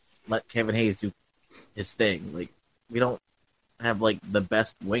like let Kevin Hayes do his thing? Like we don't have like the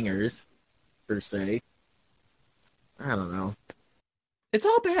best wingers per se. I don't know. It's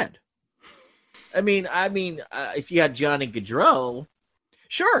all bad. I mean, if you had Johnny Gaudreau,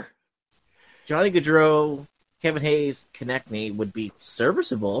 sure. Johnny Gaudreau, Kevin Hayes, Konechny would be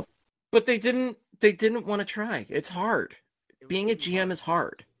serviceable. But they didn't want to try. It's hard. being a GM is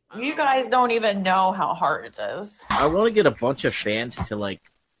hard. You guys don't even know how hard it is. I want to get a bunch of fans to like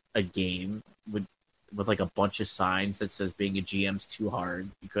a game with like a bunch of signs that says being a GM's too hard.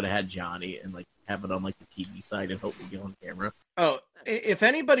 You could have had Johnny and like have it on like the TV side and hope we get on camera. Oh, if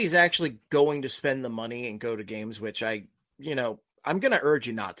anybody's actually going to spend the money and go to games, which I'm going to urge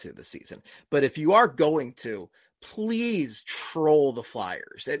you not to this season. But if you are going to, please troll the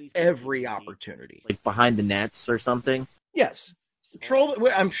Flyers at every opportunity. Like behind the nets or something. Yes. Troll.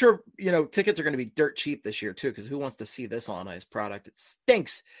 I'm sure, tickets are going to be dirt cheap this year too, because who wants to see this on ice product? It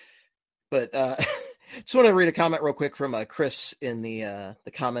stinks. But just want to read a comment real quick from Chris in the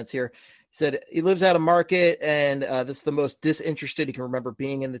comments here. He said he lives out of Market, and this is the most disinterested he can remember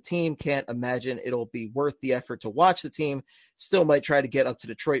being in the team. Can't imagine it'll be worth the effort to watch the team. Still might try to get up to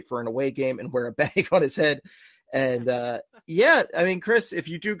Detroit for an away game and wear a bag on his head. And yeah, I mean, Chris, if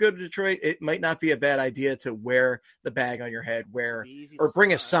you do go to Detroit, it might not be a bad idea to wear the bag on your head, or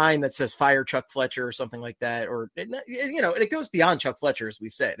bring a sign that says "Fire Chuck Fletcher" or something like that. Or it goes beyond Chuck Fletcher, as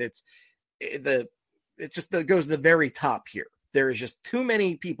we've said. It goes to the very top here. There is just too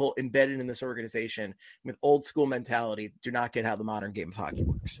many people embedded in this organization with old school mentality. Do not get how the modern game of hockey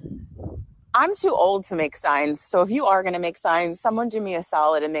works. I'm too old to make signs, so if you are going to make signs, someone do me a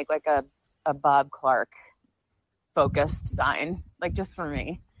solid and make like a Bob Clark focused sign, like just for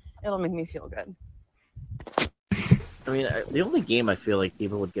me. It'll make me feel good. I mean, the only game I feel like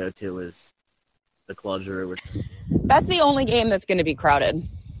people would go to is the Claude Giroux. That's the only game that's going to be crowded,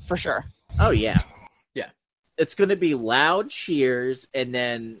 for sure. Oh, yeah. Yeah. It's going to be loud cheers, and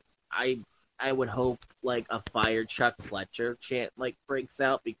then I would hope, like, a Fire Chuck Fletcher chant, like, breaks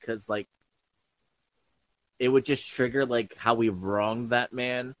out, because, like, it would just trigger, like, how we wronged that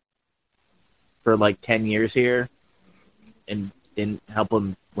man for, like, 10 years here and didn't help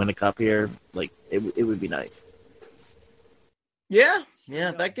him win a cup here. Like, it would be nice. Yeah,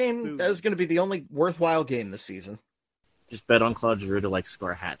 that game, that is going to be the only worthwhile game this season. Just bet on Claude Giroux to, like,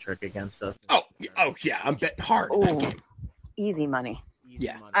 score a hat trick against us. Oh yeah, I'm betting hard in that game. Easy money.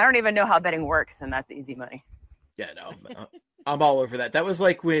 Yeah. I don't even know how betting works, and that's easy money. Yeah, no, I'm all over that. That was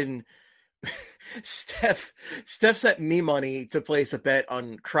like when Steph sent me money to place a bet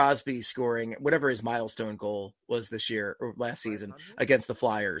on Crosby scoring whatever his milestone goal was this year or last season against the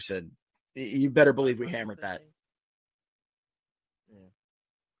Flyers, and you better believe we hammered that. Yeah.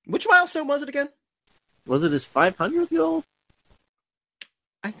 Which milestone was it again? Was it his 500th goal?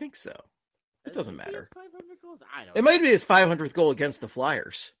 I think so. It doesn't matter. 500 goals? I don't It might be his 500th goal against the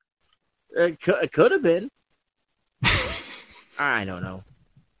Flyers. It could have been. I don't know.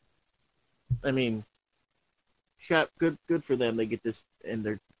 I mean, good for them. They get this in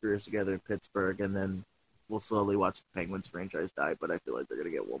their careers together in Pittsburgh, and then we'll slowly watch the Penguins franchise die. But I feel like they're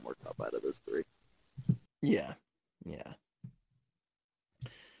going to get one more cup out of those three. Yeah.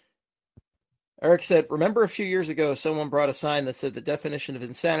 Eric said, remember a few years ago, someone brought a sign that said the definition of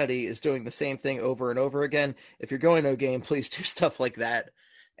insanity is doing the same thing over and over again. If you're going to a game, please do stuff like that.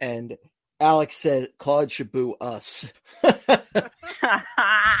 And Alex said, Claude should boo us.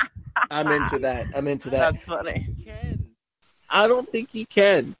 I'm into that. That's funny. I don't think he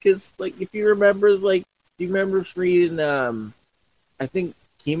can. Because, like, if you remember, like, do you remember reading, I think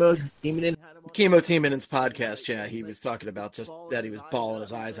Chemo Timonen's podcast, yeah, he was talking about just that he was bawling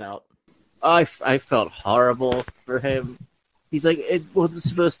his eyes out. I felt horrible for him. He's like, it wasn't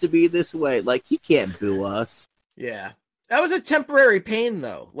supposed to be this way. Like, he can't boo us. Yeah. That was a temporary pain,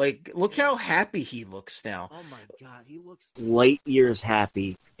 though. Like, look how happy he looks now. Oh, my God. He looks light years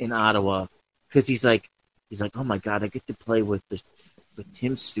happy in Ottawa. Because he's like, oh, my God, I get to play with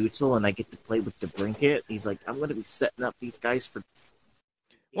Tim Stützle, and I get to play with DeBrincat. He's like, I'm going to be setting up these guys for...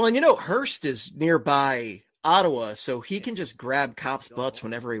 Well, and Hearst is nearby Ottawa, so he can just grab cops' butts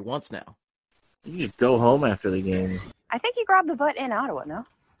whenever he wants now. You just go home after the game. I think he grabbed the butt in Ottawa, no?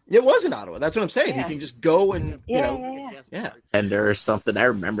 It was in Ottawa. That's what I'm saying. Yeah. He can just go and, Yeah. Tender or something. I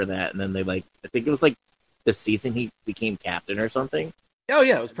remember that. And then they, like, I think it was, like, the season he became captain or something. Oh,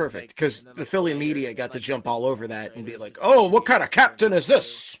 yeah, it was perfect. Because the Philly media got to jump all over that and be like, oh, what kind of captain is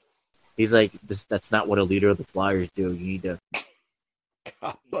this? He's like, that's not what a leader of the Flyers do. You need to...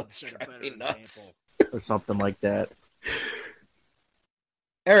 God, butts drive me nuts. Or something like that.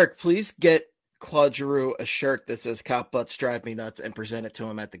 Eric, please get Claude Giroux a shirt that says "Cop Butts Drive Me Nuts" and present it to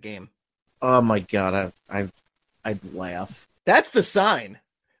him at the game. Oh my God, I'd laugh. That's the sign.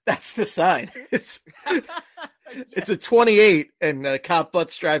 It's a 28 and "Cop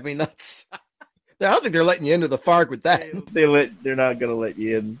Butts Drive Me Nuts." I don't think they're letting you into the Farg with that. They're not gonna let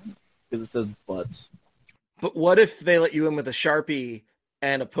you in because it says butts. But what if they let you in with a Sharpie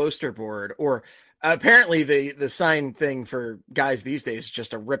and a poster board, or Apparently, the sign thing for guys these days is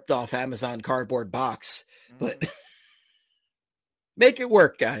just a ripped off Amazon cardboard box. But make it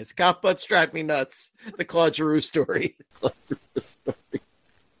work, guys. Cop butts drive me nuts. The Claude Giroux story.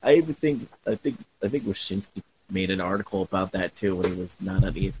 I think Wyszynski made an article about that too when he was not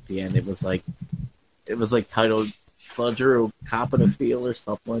on ESPN. It was like titled Claude Giroux copping a feel or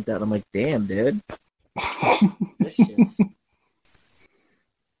something like that. I'm like, damn, dude. Vicious.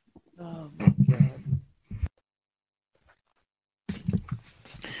 Oh my god.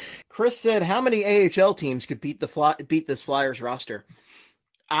 Chris said, "How many AHL teams could beat this Flyers roster?"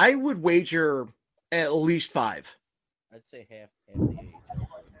 I would wager at least 5. I'd say half the AHL.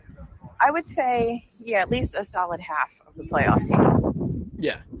 I would say, at least a solid half of the playoff teams.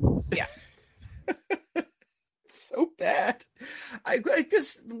 Yeah. Yeah. So bad.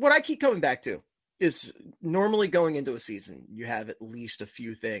 Because what I keep coming back to is normally going into a season, you have at least a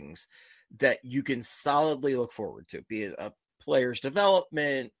few things that you can solidly look forward to, be it a player's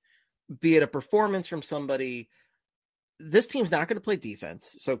development, be it a performance from somebody. This team's not going to play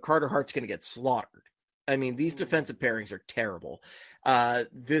defense, so Carter Hart's going to get slaughtered. I mean, these defensive pairings are terrible.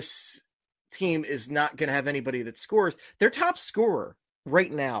 This team is not going to have anybody that scores. Their top scorer right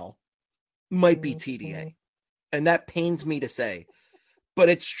now might be TDA, and that pains me to say, but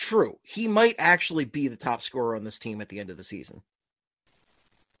it's true. He might actually be the top scorer on this team at the end of the season.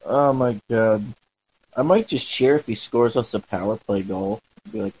 Oh my god. I might just cheer if he scores us a power play goal.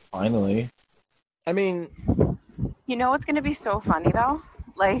 I'd be like, finally. I mean, You know what's going to be so funny, though?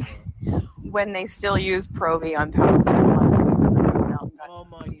 Like, when they still use Provy on power play. Oh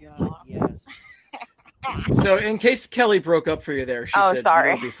my god, yes. so in case Kelly broke up for you there, she said,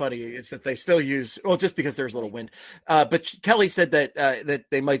 sorry. It would be funny is that they still use, well, just because there's a little wind. But Kelly said that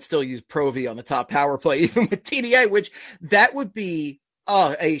they might still use Provy on the top power play, even with TDA, which that would be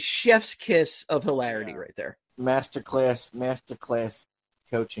a chef's kiss of hilarity right there. Masterclass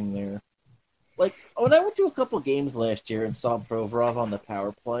coaching there. Like, when I went to a couple games last year and saw Provorov on the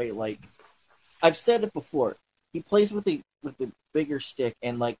power play, like, I've said it before, he plays with the bigger stick,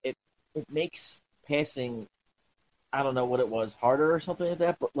 and like it makes passing, I don't know what it was, harder or something like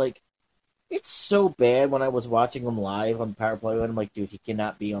that, but like it's so bad when I was watching him live on the power play, and I'm like, dude, he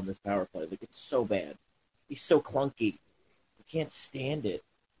cannot be on this power play. Like, it's so bad. He's so clunky. I can't stand it.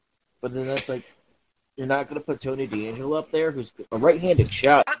 But then that's like, you're not going to put Tony DeAngelo up there, who's a right-handed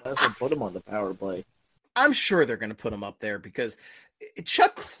shot. You might as well put him on the power play. I'm sure they're going to put him up there because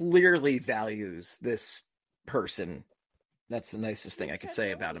Chuck clearly values this person. That's the nicest thing I could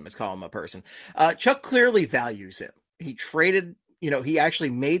say about him, is call him a person. Chuck clearly values him. He traded, he actually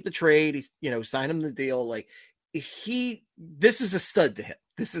made the trade. He's, signed him the deal. Like, this is a stud to him.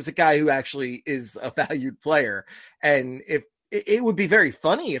 This is a guy who actually is a valued player. And it would be very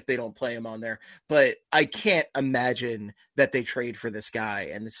funny if they don't play him on there, but I can't imagine that they trade for this guy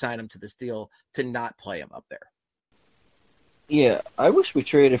and sign him to this deal to not play him up there. Yeah, I wish we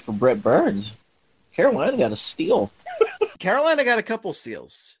traded for Brett Burns. Carolina got a steal. Carolina got a couple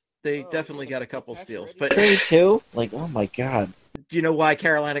steals. They definitely got a couple steals. But trade too? Like, oh my god. Do you know why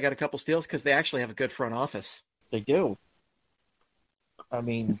Carolina got a couple steals? Because they actually have a good front office. They do. I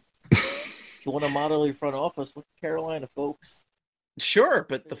mean, if you want to model your front office, look at Carolina, folks. Sure,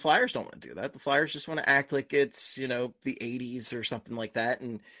 but the Flyers don't want to do that. The Flyers just want to act like it's, the 80s or something like that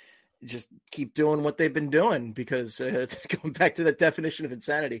and just keep doing what they've been doing because going back to that definition of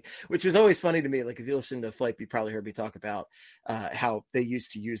insanity, which is always funny to me. Like, if you listen to Flight, you probably heard me talk about how they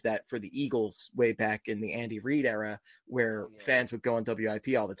used to use that for the Eagles way back in the Andy Reid era, where fans would go on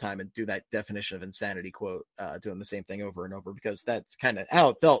WIP all the time and do that definition of insanity quote, doing the same thing over and over, because that's kind of how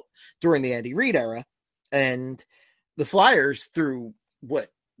it felt during the Andy Reid era. And the Flyers, through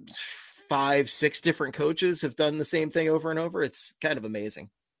 5-6 different coaches, have done the same thing over and over. It's kind of amazing.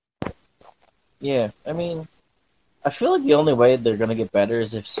 Yeah, I mean, I feel like the only way they're going to get better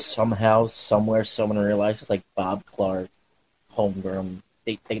is if somehow, somewhere, someone realizes, like, Bob Clark, Holmgren,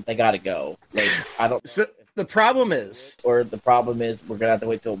 they got to go. Like, I don't. So the problem is, we're going to have to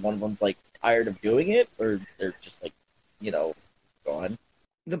wait till one of them's like tired of doing it, or they're just like, gone.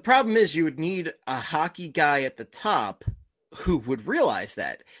 The problem is you would need a hockey guy at the top who would realize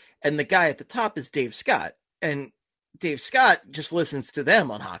that, and the guy at the top is Dave Scott, and Dave Scott just listens to them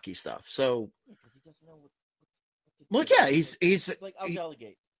on hockey stuff. So, look, yeah, he's like, I'll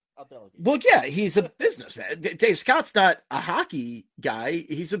delegate. Well, yeah, he's a businessman. Dave Scott's not a hockey guy.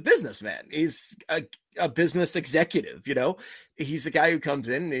 He's a businessman. He's a business executive, He's a guy who comes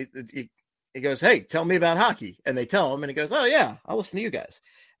in and he goes, hey, tell me about hockey. And they tell him, and he goes, oh, yeah, I'll listen to you guys.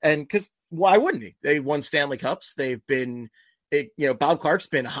 And because why wouldn't he? They won Stanley Cups. They've been Bob Clark's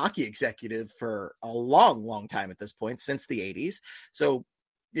been a hockey executive for a long, long time at this point, since the 80s. So,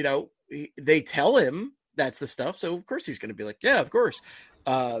 they tell him that's the stuff. So of course he's going to be like, yeah, of course.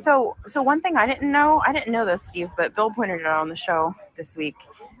 So one thing I didn't know this, Steve, but Bill pointed it out on the show this week.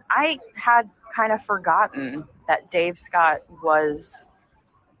 I had kind of forgotten that Dave Scott was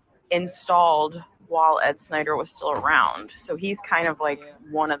installed while Ed Snyder was still around. So he's kind of like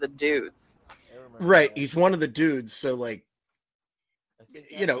one of the dudes. Right. He's one of the dudes. So like,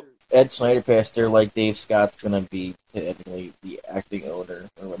 Ed Snyder passed there, like Dave Scott's going to be technically the acting owner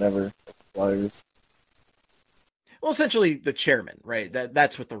or whatever of the Flyers. Well, essentially the chairman, right?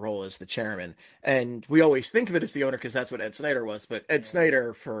 That's what the role is, the chairman. And we always think of it as the owner because that's what Ed Snyder was. But Ed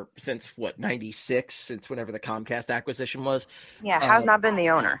Snyder, since 96, since whenever the Comcast acquisition was. Yeah, has not been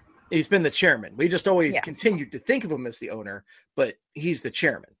the owner. He's been the chairman. We just always continued to think of him as the owner, but he's the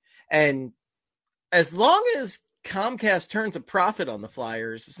chairman. And as long as Comcast turns a profit on the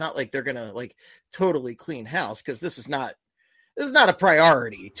Flyers, it's not like they're going to like totally clean house, because this is not a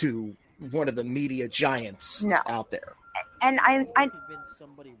priority to one of the media giants out there. And I convinced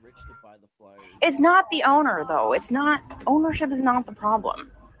somebody rich to buy the Flyers. It's not the owner, though. It's not, ownership is not the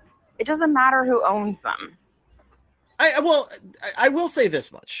problem. It doesn't matter who owns them. I will say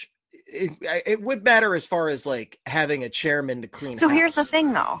this much. It would matter as far as like having a chairman to clean house. So here's the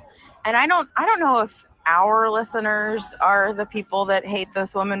thing, though. And I don't know if our listeners are the people that hate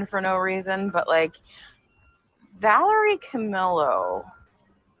this woman for no reason, but like Valerie Camillo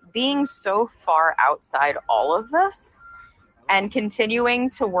being so far outside all of this and continuing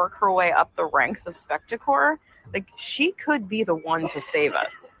to work her way up the ranks of Spectacor, like she could be the one to save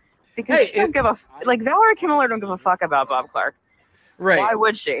us. Because she don't give Valerie Camillo don't give a fuck about Bob Clark. Right. Why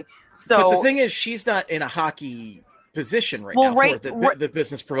would she? So, but the thing is, she's not in a hockey position right now. It's more the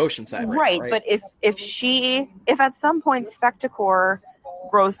business promotion side. Right. But if at some point Spectacor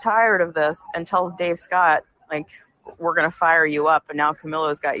grows tired of this and tells Dave Scott, like, we're going to fire you up and now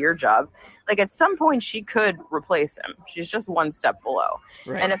Camillo's got your job, like at some point she could replace him. She's just one step below.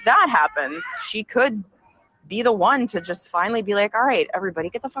 Right. And if that happens, she could be the one to just finally be like, all right, everybody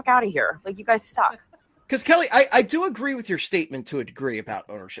get the fuck out of here. Like, you guys suck. Because Kelly, I do agree with your statement to a degree about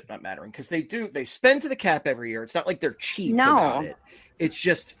ownership not mattering, because they spend to the cap every year. It's not like they're cheap about it. It's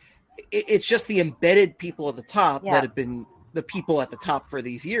just the embedded people at the top that have been the people at the top for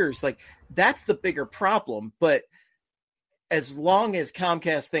these years. Like, that's the bigger problem. But as long as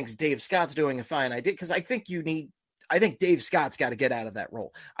Comcast thinks Dave Scott's doing a fine idea, because I think Dave Scott's got to get out of that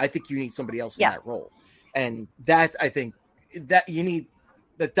role. I think you need somebody else in that role. And I think that you need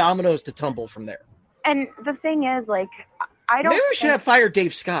the dominoes to tumble from there. And the thing is, like, maybe we should have fire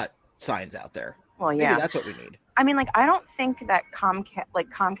Dave Scott signs out there. Well, yeah. Maybe that's what we need. I mean, like, I don't think that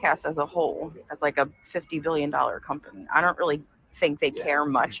Comcast as a whole, as like a $50 billion company, I don't really think they care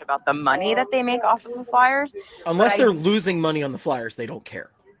much about the money that they make off of the Flyers. Unless they're losing money on the Flyers, they don't care.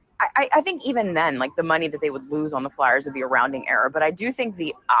 I think even then, like, the money that they would lose on the Flyers would be a rounding error. But I do think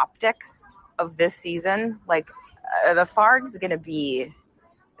the optics of this season, like, the Fargs is going to be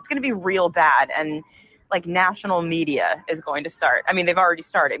real bad. And, like, national media is going to start. I mean, they've already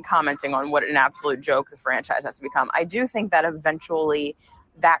started commenting on what an absolute joke the franchise has become. I do think that eventually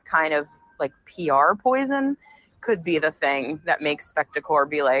that kind of, like, PR poison could be the thing that makes Spectacor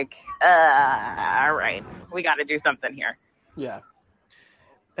be like, all right, we got to do something here. Yeah.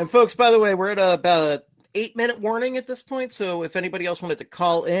 And folks, by the way, we're at about a 8-minute warning at this point. So if anybody else wanted to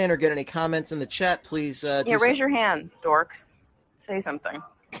call in or get any comments in the chat, please raise your hand, dorks. Say something.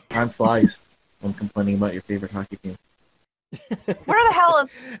 Time flies. I'm complaining about your favorite hockey team. Where the hell is?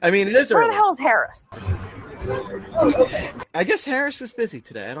 I mean, it is. Where the hell is Harris? I guess Harris was busy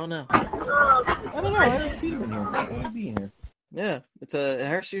today. I don't know. I don't see him in here. I want to be here. Yeah, it's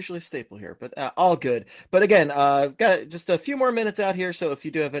Harris usually a staple here, but all good. But again, got just a few more minutes out here, so if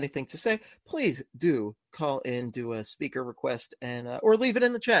you do have anything to say, please do call in, do a speaker request, and or leave it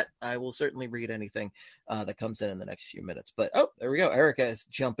in the chat. I will certainly read anything that comes in the next few minutes. But there we go. Erica is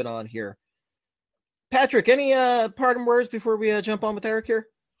jumping on here. Patrick, any parting words before we jump on with Eric here?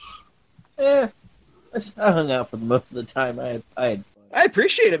 I hung out for most of the time. I had fun. I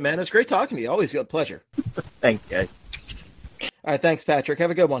appreciate it, man. It's great talking to you. Always a pleasure. Thank you. All right, thanks, Patrick. Have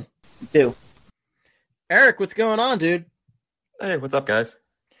a good one. You too. Eric, what's going on, dude? Hey, what's up, guys?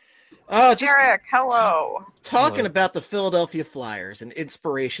 Just Eric, hello. Talking about the Philadelphia Flyers and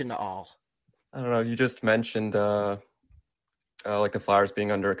inspiration to all. I don't know. You just mentioned like the Flyers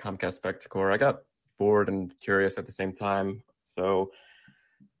being under a Comcast Spectacor. I got bored and curious at the same time, so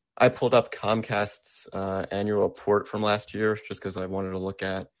I pulled up Comcast's annual report from last year just because I wanted to look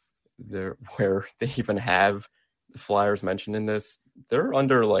at where they even have Flyers mentioned in this, they're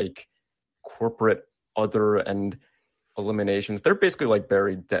under like corporate other and eliminations. They're basically like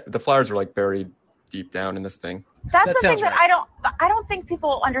buried. The Flyers are like buried deep down in this thing. That's That the thing sounds that right. I don't think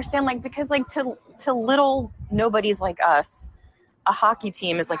people understand, like, because like to little nobodies like us, a hockey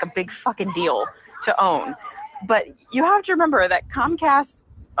team is like a big fucking deal to own. But you have to remember that Comcast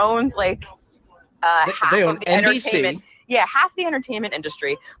owns like half They own of the NBC. entertainment. Yeah, half the entertainment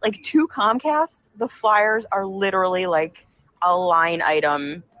industry. Like, to Comcast, the Flyers are literally like a line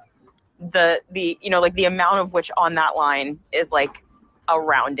item. The like the amount of which on that line is like a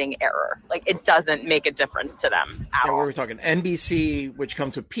rounding error. Like, it doesn't make a difference to them at Yeah, all. what are we talking? NBC, which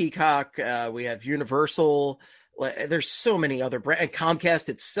comes with Peacock. We have Universal. There's so many other brands. And Comcast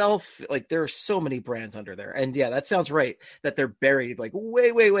itself, like, there are so many brands under there. And yeah, that sounds right, that they're buried like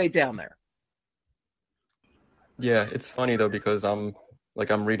way, way, way down there. Yeah, it's funny though because I'm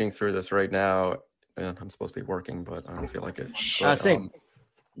reading through this right now, and I'm supposed to be working, but I don't feel like it. But, Same.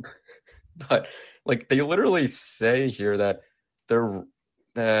 but like they literally say here that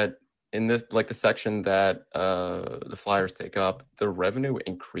that in this, like, the section that the Flyers take up, the revenue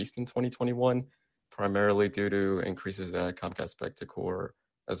increased in 2021 primarily due to increases at Comcast Spectacor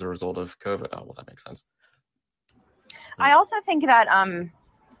as a result of COVID. Oh, well, that makes sense. I also think that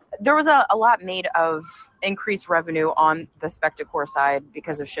there was a lot made of increased revenue on the Spectacor side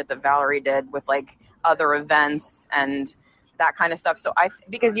because of shit that Valerie did with like other events and that kind of stuff. So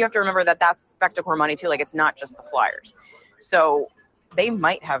because you have to remember that that's Spectacor money too. Like, it's not just the Flyers. So they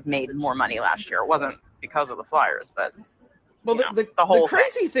might have made more money last year. It wasn't because of the Flyers, but Well, the the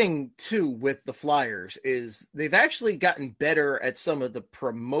crazy thing too with the Flyers is they've actually gotten better at some of the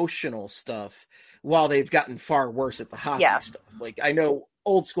promotional stuff while they've gotten far worse at the hockey stuff. Like, I know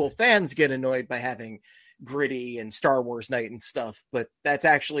old school fans get annoyed by having Gritty and Star Wars Night and stuff, but that's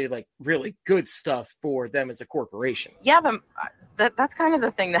actually like really good stuff for them as a corporation. Yeah, that's kind of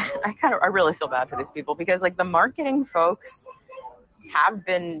the thing that I really feel bad for these people, because like the marketing folks have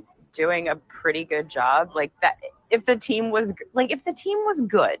been doing a pretty good job. Like, that if the team was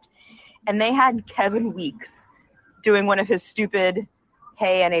good and they had Kevin Weeks doing one of his stupid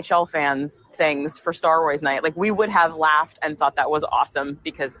 "Hey NHL fans" things for Star Wars Night, like, we would have laughed and thought that was awesome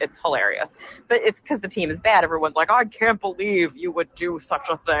because it's hilarious. But it's because the team is bad. Everyone's like, I can't believe you would do such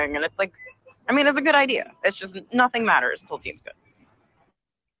a thing. And it's like, I mean, it's a good idea. It's just nothing matters until the team's good.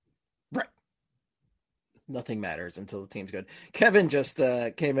 Right. Nothing matters until the team's good. Kevin just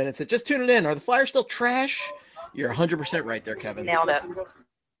came in and said, just tuning in. Are the Flyers still trash? You're 100% right there, Kevin. Nailed it.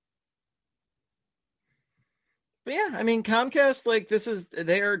 But yeah, I mean, Comcast, like,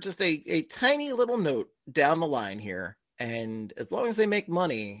 they are just a tiny little note down the line here. And as long as they make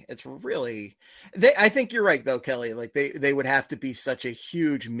money, it's really, I think you're right though, Kelly. Like, they would have to be such a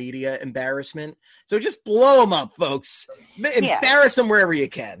huge media embarrassment. So just blow them up, folks. Embarrass them wherever you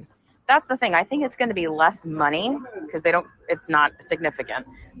can. That's the thing. I think it's going to be less money because it's not significant.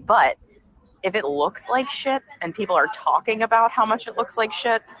 But if it looks like shit and people are talking about how much it looks like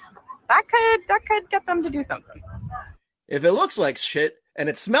shit, that could get them to do something. If it looks like shit and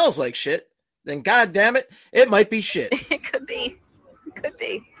it smells like shit, then god damn it, it might be shit. It could be. It could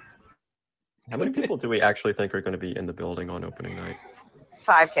be. How many people do we actually think are going to be in the building on opening night?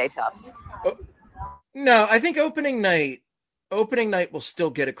 5K tops. No, I think opening night will still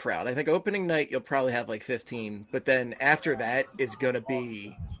get a crowd. I think opening night you'll probably have like 15, but then after that it's going to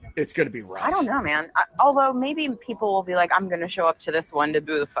be rough. I don't know, man. Although maybe people will be like, I'm going to show up to this one to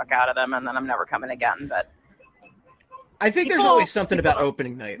boo the fuck out of them, and then I'm never coming again. But I think there's always something about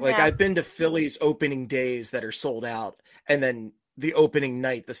opening night. Like, I've been to Philly's opening days that are sold out, and then the opening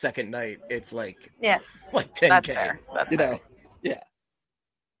night, the second night, it's like 10K. That's fair. That's fair. Yeah.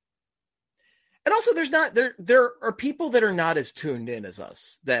 And also, there are people that are not as tuned in as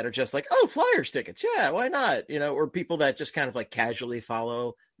us that are just like, oh, Flyers tickets, yeah, why not? Or people that just kind of like casually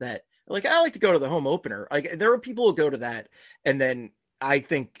follow that. Like, I like to go to the home opener. Like, there are people who go to that, and then I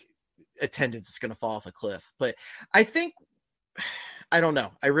think attendance is going to fall off a cliff. But I don't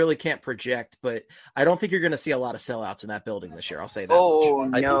know. I really can't project, but I don't think you're going to see a lot of sellouts in that building this year. I'll say that. Oh,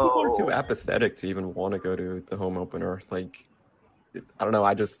 much. I think people are too apathetic to even want to go to the home opener. Like, I don't know.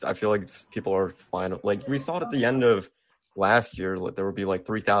 I feel like people are flying. Like, we saw it at the end of last year, there would be like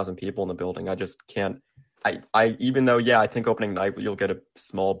 3,000 people in the building. I just can't. Even though, I think opening night you'll get a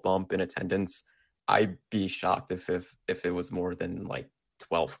small bump in attendance. I'd be shocked if it was more than like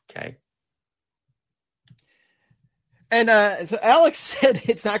 12K. And so Alex said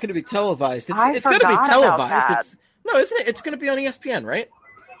it's not going to be televised. It's going to be televised. Isn't it? It's going to be on ESPN, right?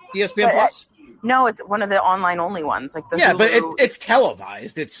 ESPN Plus. No, it's one of the online only ones, like the Yeah, but Hulu. it's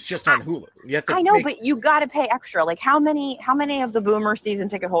televised. It's just on Hulu. You have to. I know, but you got to pay extra. Like how many of the Boomer season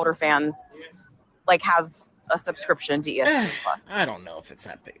ticket holder fans like have a subscription to ESPN Plus? I don't know if it's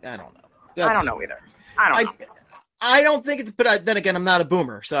that big. I don't know. I don't know either. I don't know. I don't think it's, but then again, I'm not a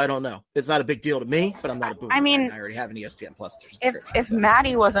Boomer, so I don't know. It's not a big deal to me, but I'm not a Boomer. I mean, I already have an ESPN Plus subscription. If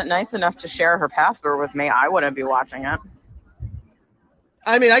Maddie wasn't nice enough to share her password with me, I wouldn't be watching it.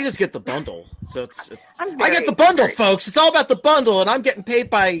 I mean, I just get the bundle, so I get the bundle, folks. It's all about the bundle, and I'm getting paid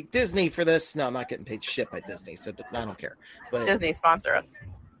by Disney for this. No, I'm not getting paid shit by Disney, so I don't care. But Disney sponsor us.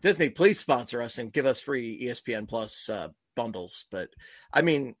 Disney, please sponsor us and give us free ESPN Plus bundles. But I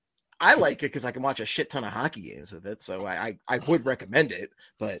mean, I like it because I can watch a shit ton of hockey games with it, so I would recommend it.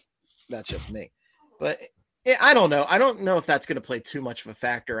 But that's just me. But I don't know. I don't know if that's going to play too much of a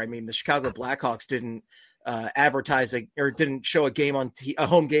factor. I mean, the Chicago Blackhawks didn't advertising or didn't show a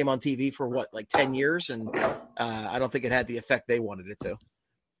home game on TV for what, like 10 years, and I don't think it had the effect they wanted it to.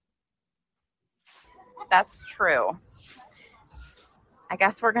 That's true. I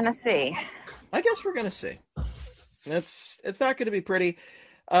guess we're gonna see. It's not going to be pretty.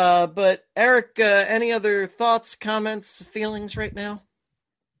 But Eric, any other thoughts, comments, feelings right now?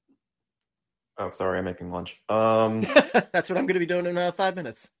 Oh, sorry, I'm making lunch. That's what I'm going to be doing in 5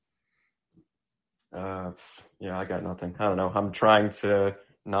 minutes. Yeah, I got nothing. I don't know. I'm trying to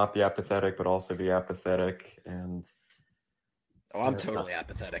not be apathetic, but also be apathetic. And I'm totally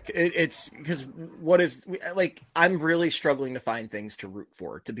apathetic. It's because I'm really struggling to find things to root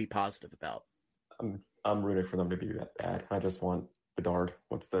for, to be positive about. I'm rooting for them to be bad. I just want Bedard.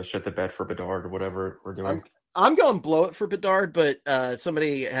 What's the shit the bed for Bedard or whatever we're doing? I'm going blow it for Bedard, but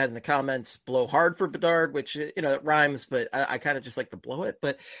somebody had in the comments blow hard for Bedard, which, it rhymes, but I kind of just like to blow it.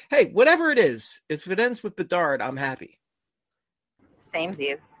 But hey, whatever it is, if it ends with Bedard, I'm happy.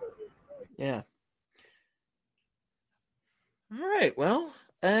 Samesies. Yeah. All right. Well,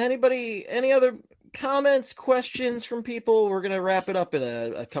 any other comments, questions from people? We're going to wrap it up in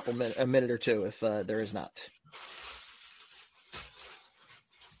a minute or two if there is not.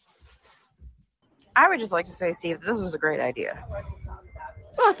 I would just like to say, Steve, this was a great idea.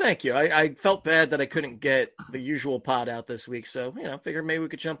 Oh, thank you. I felt bad that I couldn't get the usual pod out this week, so figured maybe we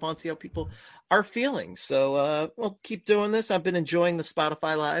could jump on, see how people are feeling. So we'll keep doing this. I've been enjoying the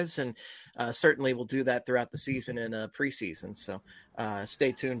Spotify lives, and certainly we'll do that throughout the season and preseason. So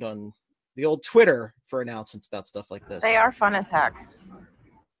stay tuned on the old Twitter for announcements about stuff like this. They are fun as heck.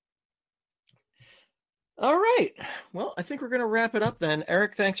 All right. Well, I think we're going to wrap it up then.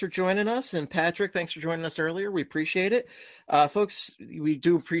 Eric, thanks for joining us. And Patrick, thanks for joining us earlier. We appreciate it. Folks, we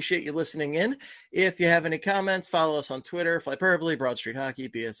do appreciate you listening in. If you have any comments, follow us on Twitter, Flyperbole, Broad Street Hockey,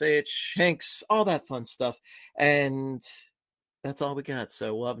 BSH, Hanks, all that fun stuff. And that's all we got.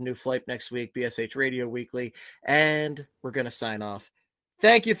 So we'll have a new flight next week, BSH Radio Weekly, and we're going to sign off.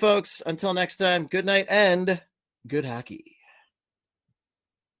 Thank you, folks. Until next time, good night and good hockey.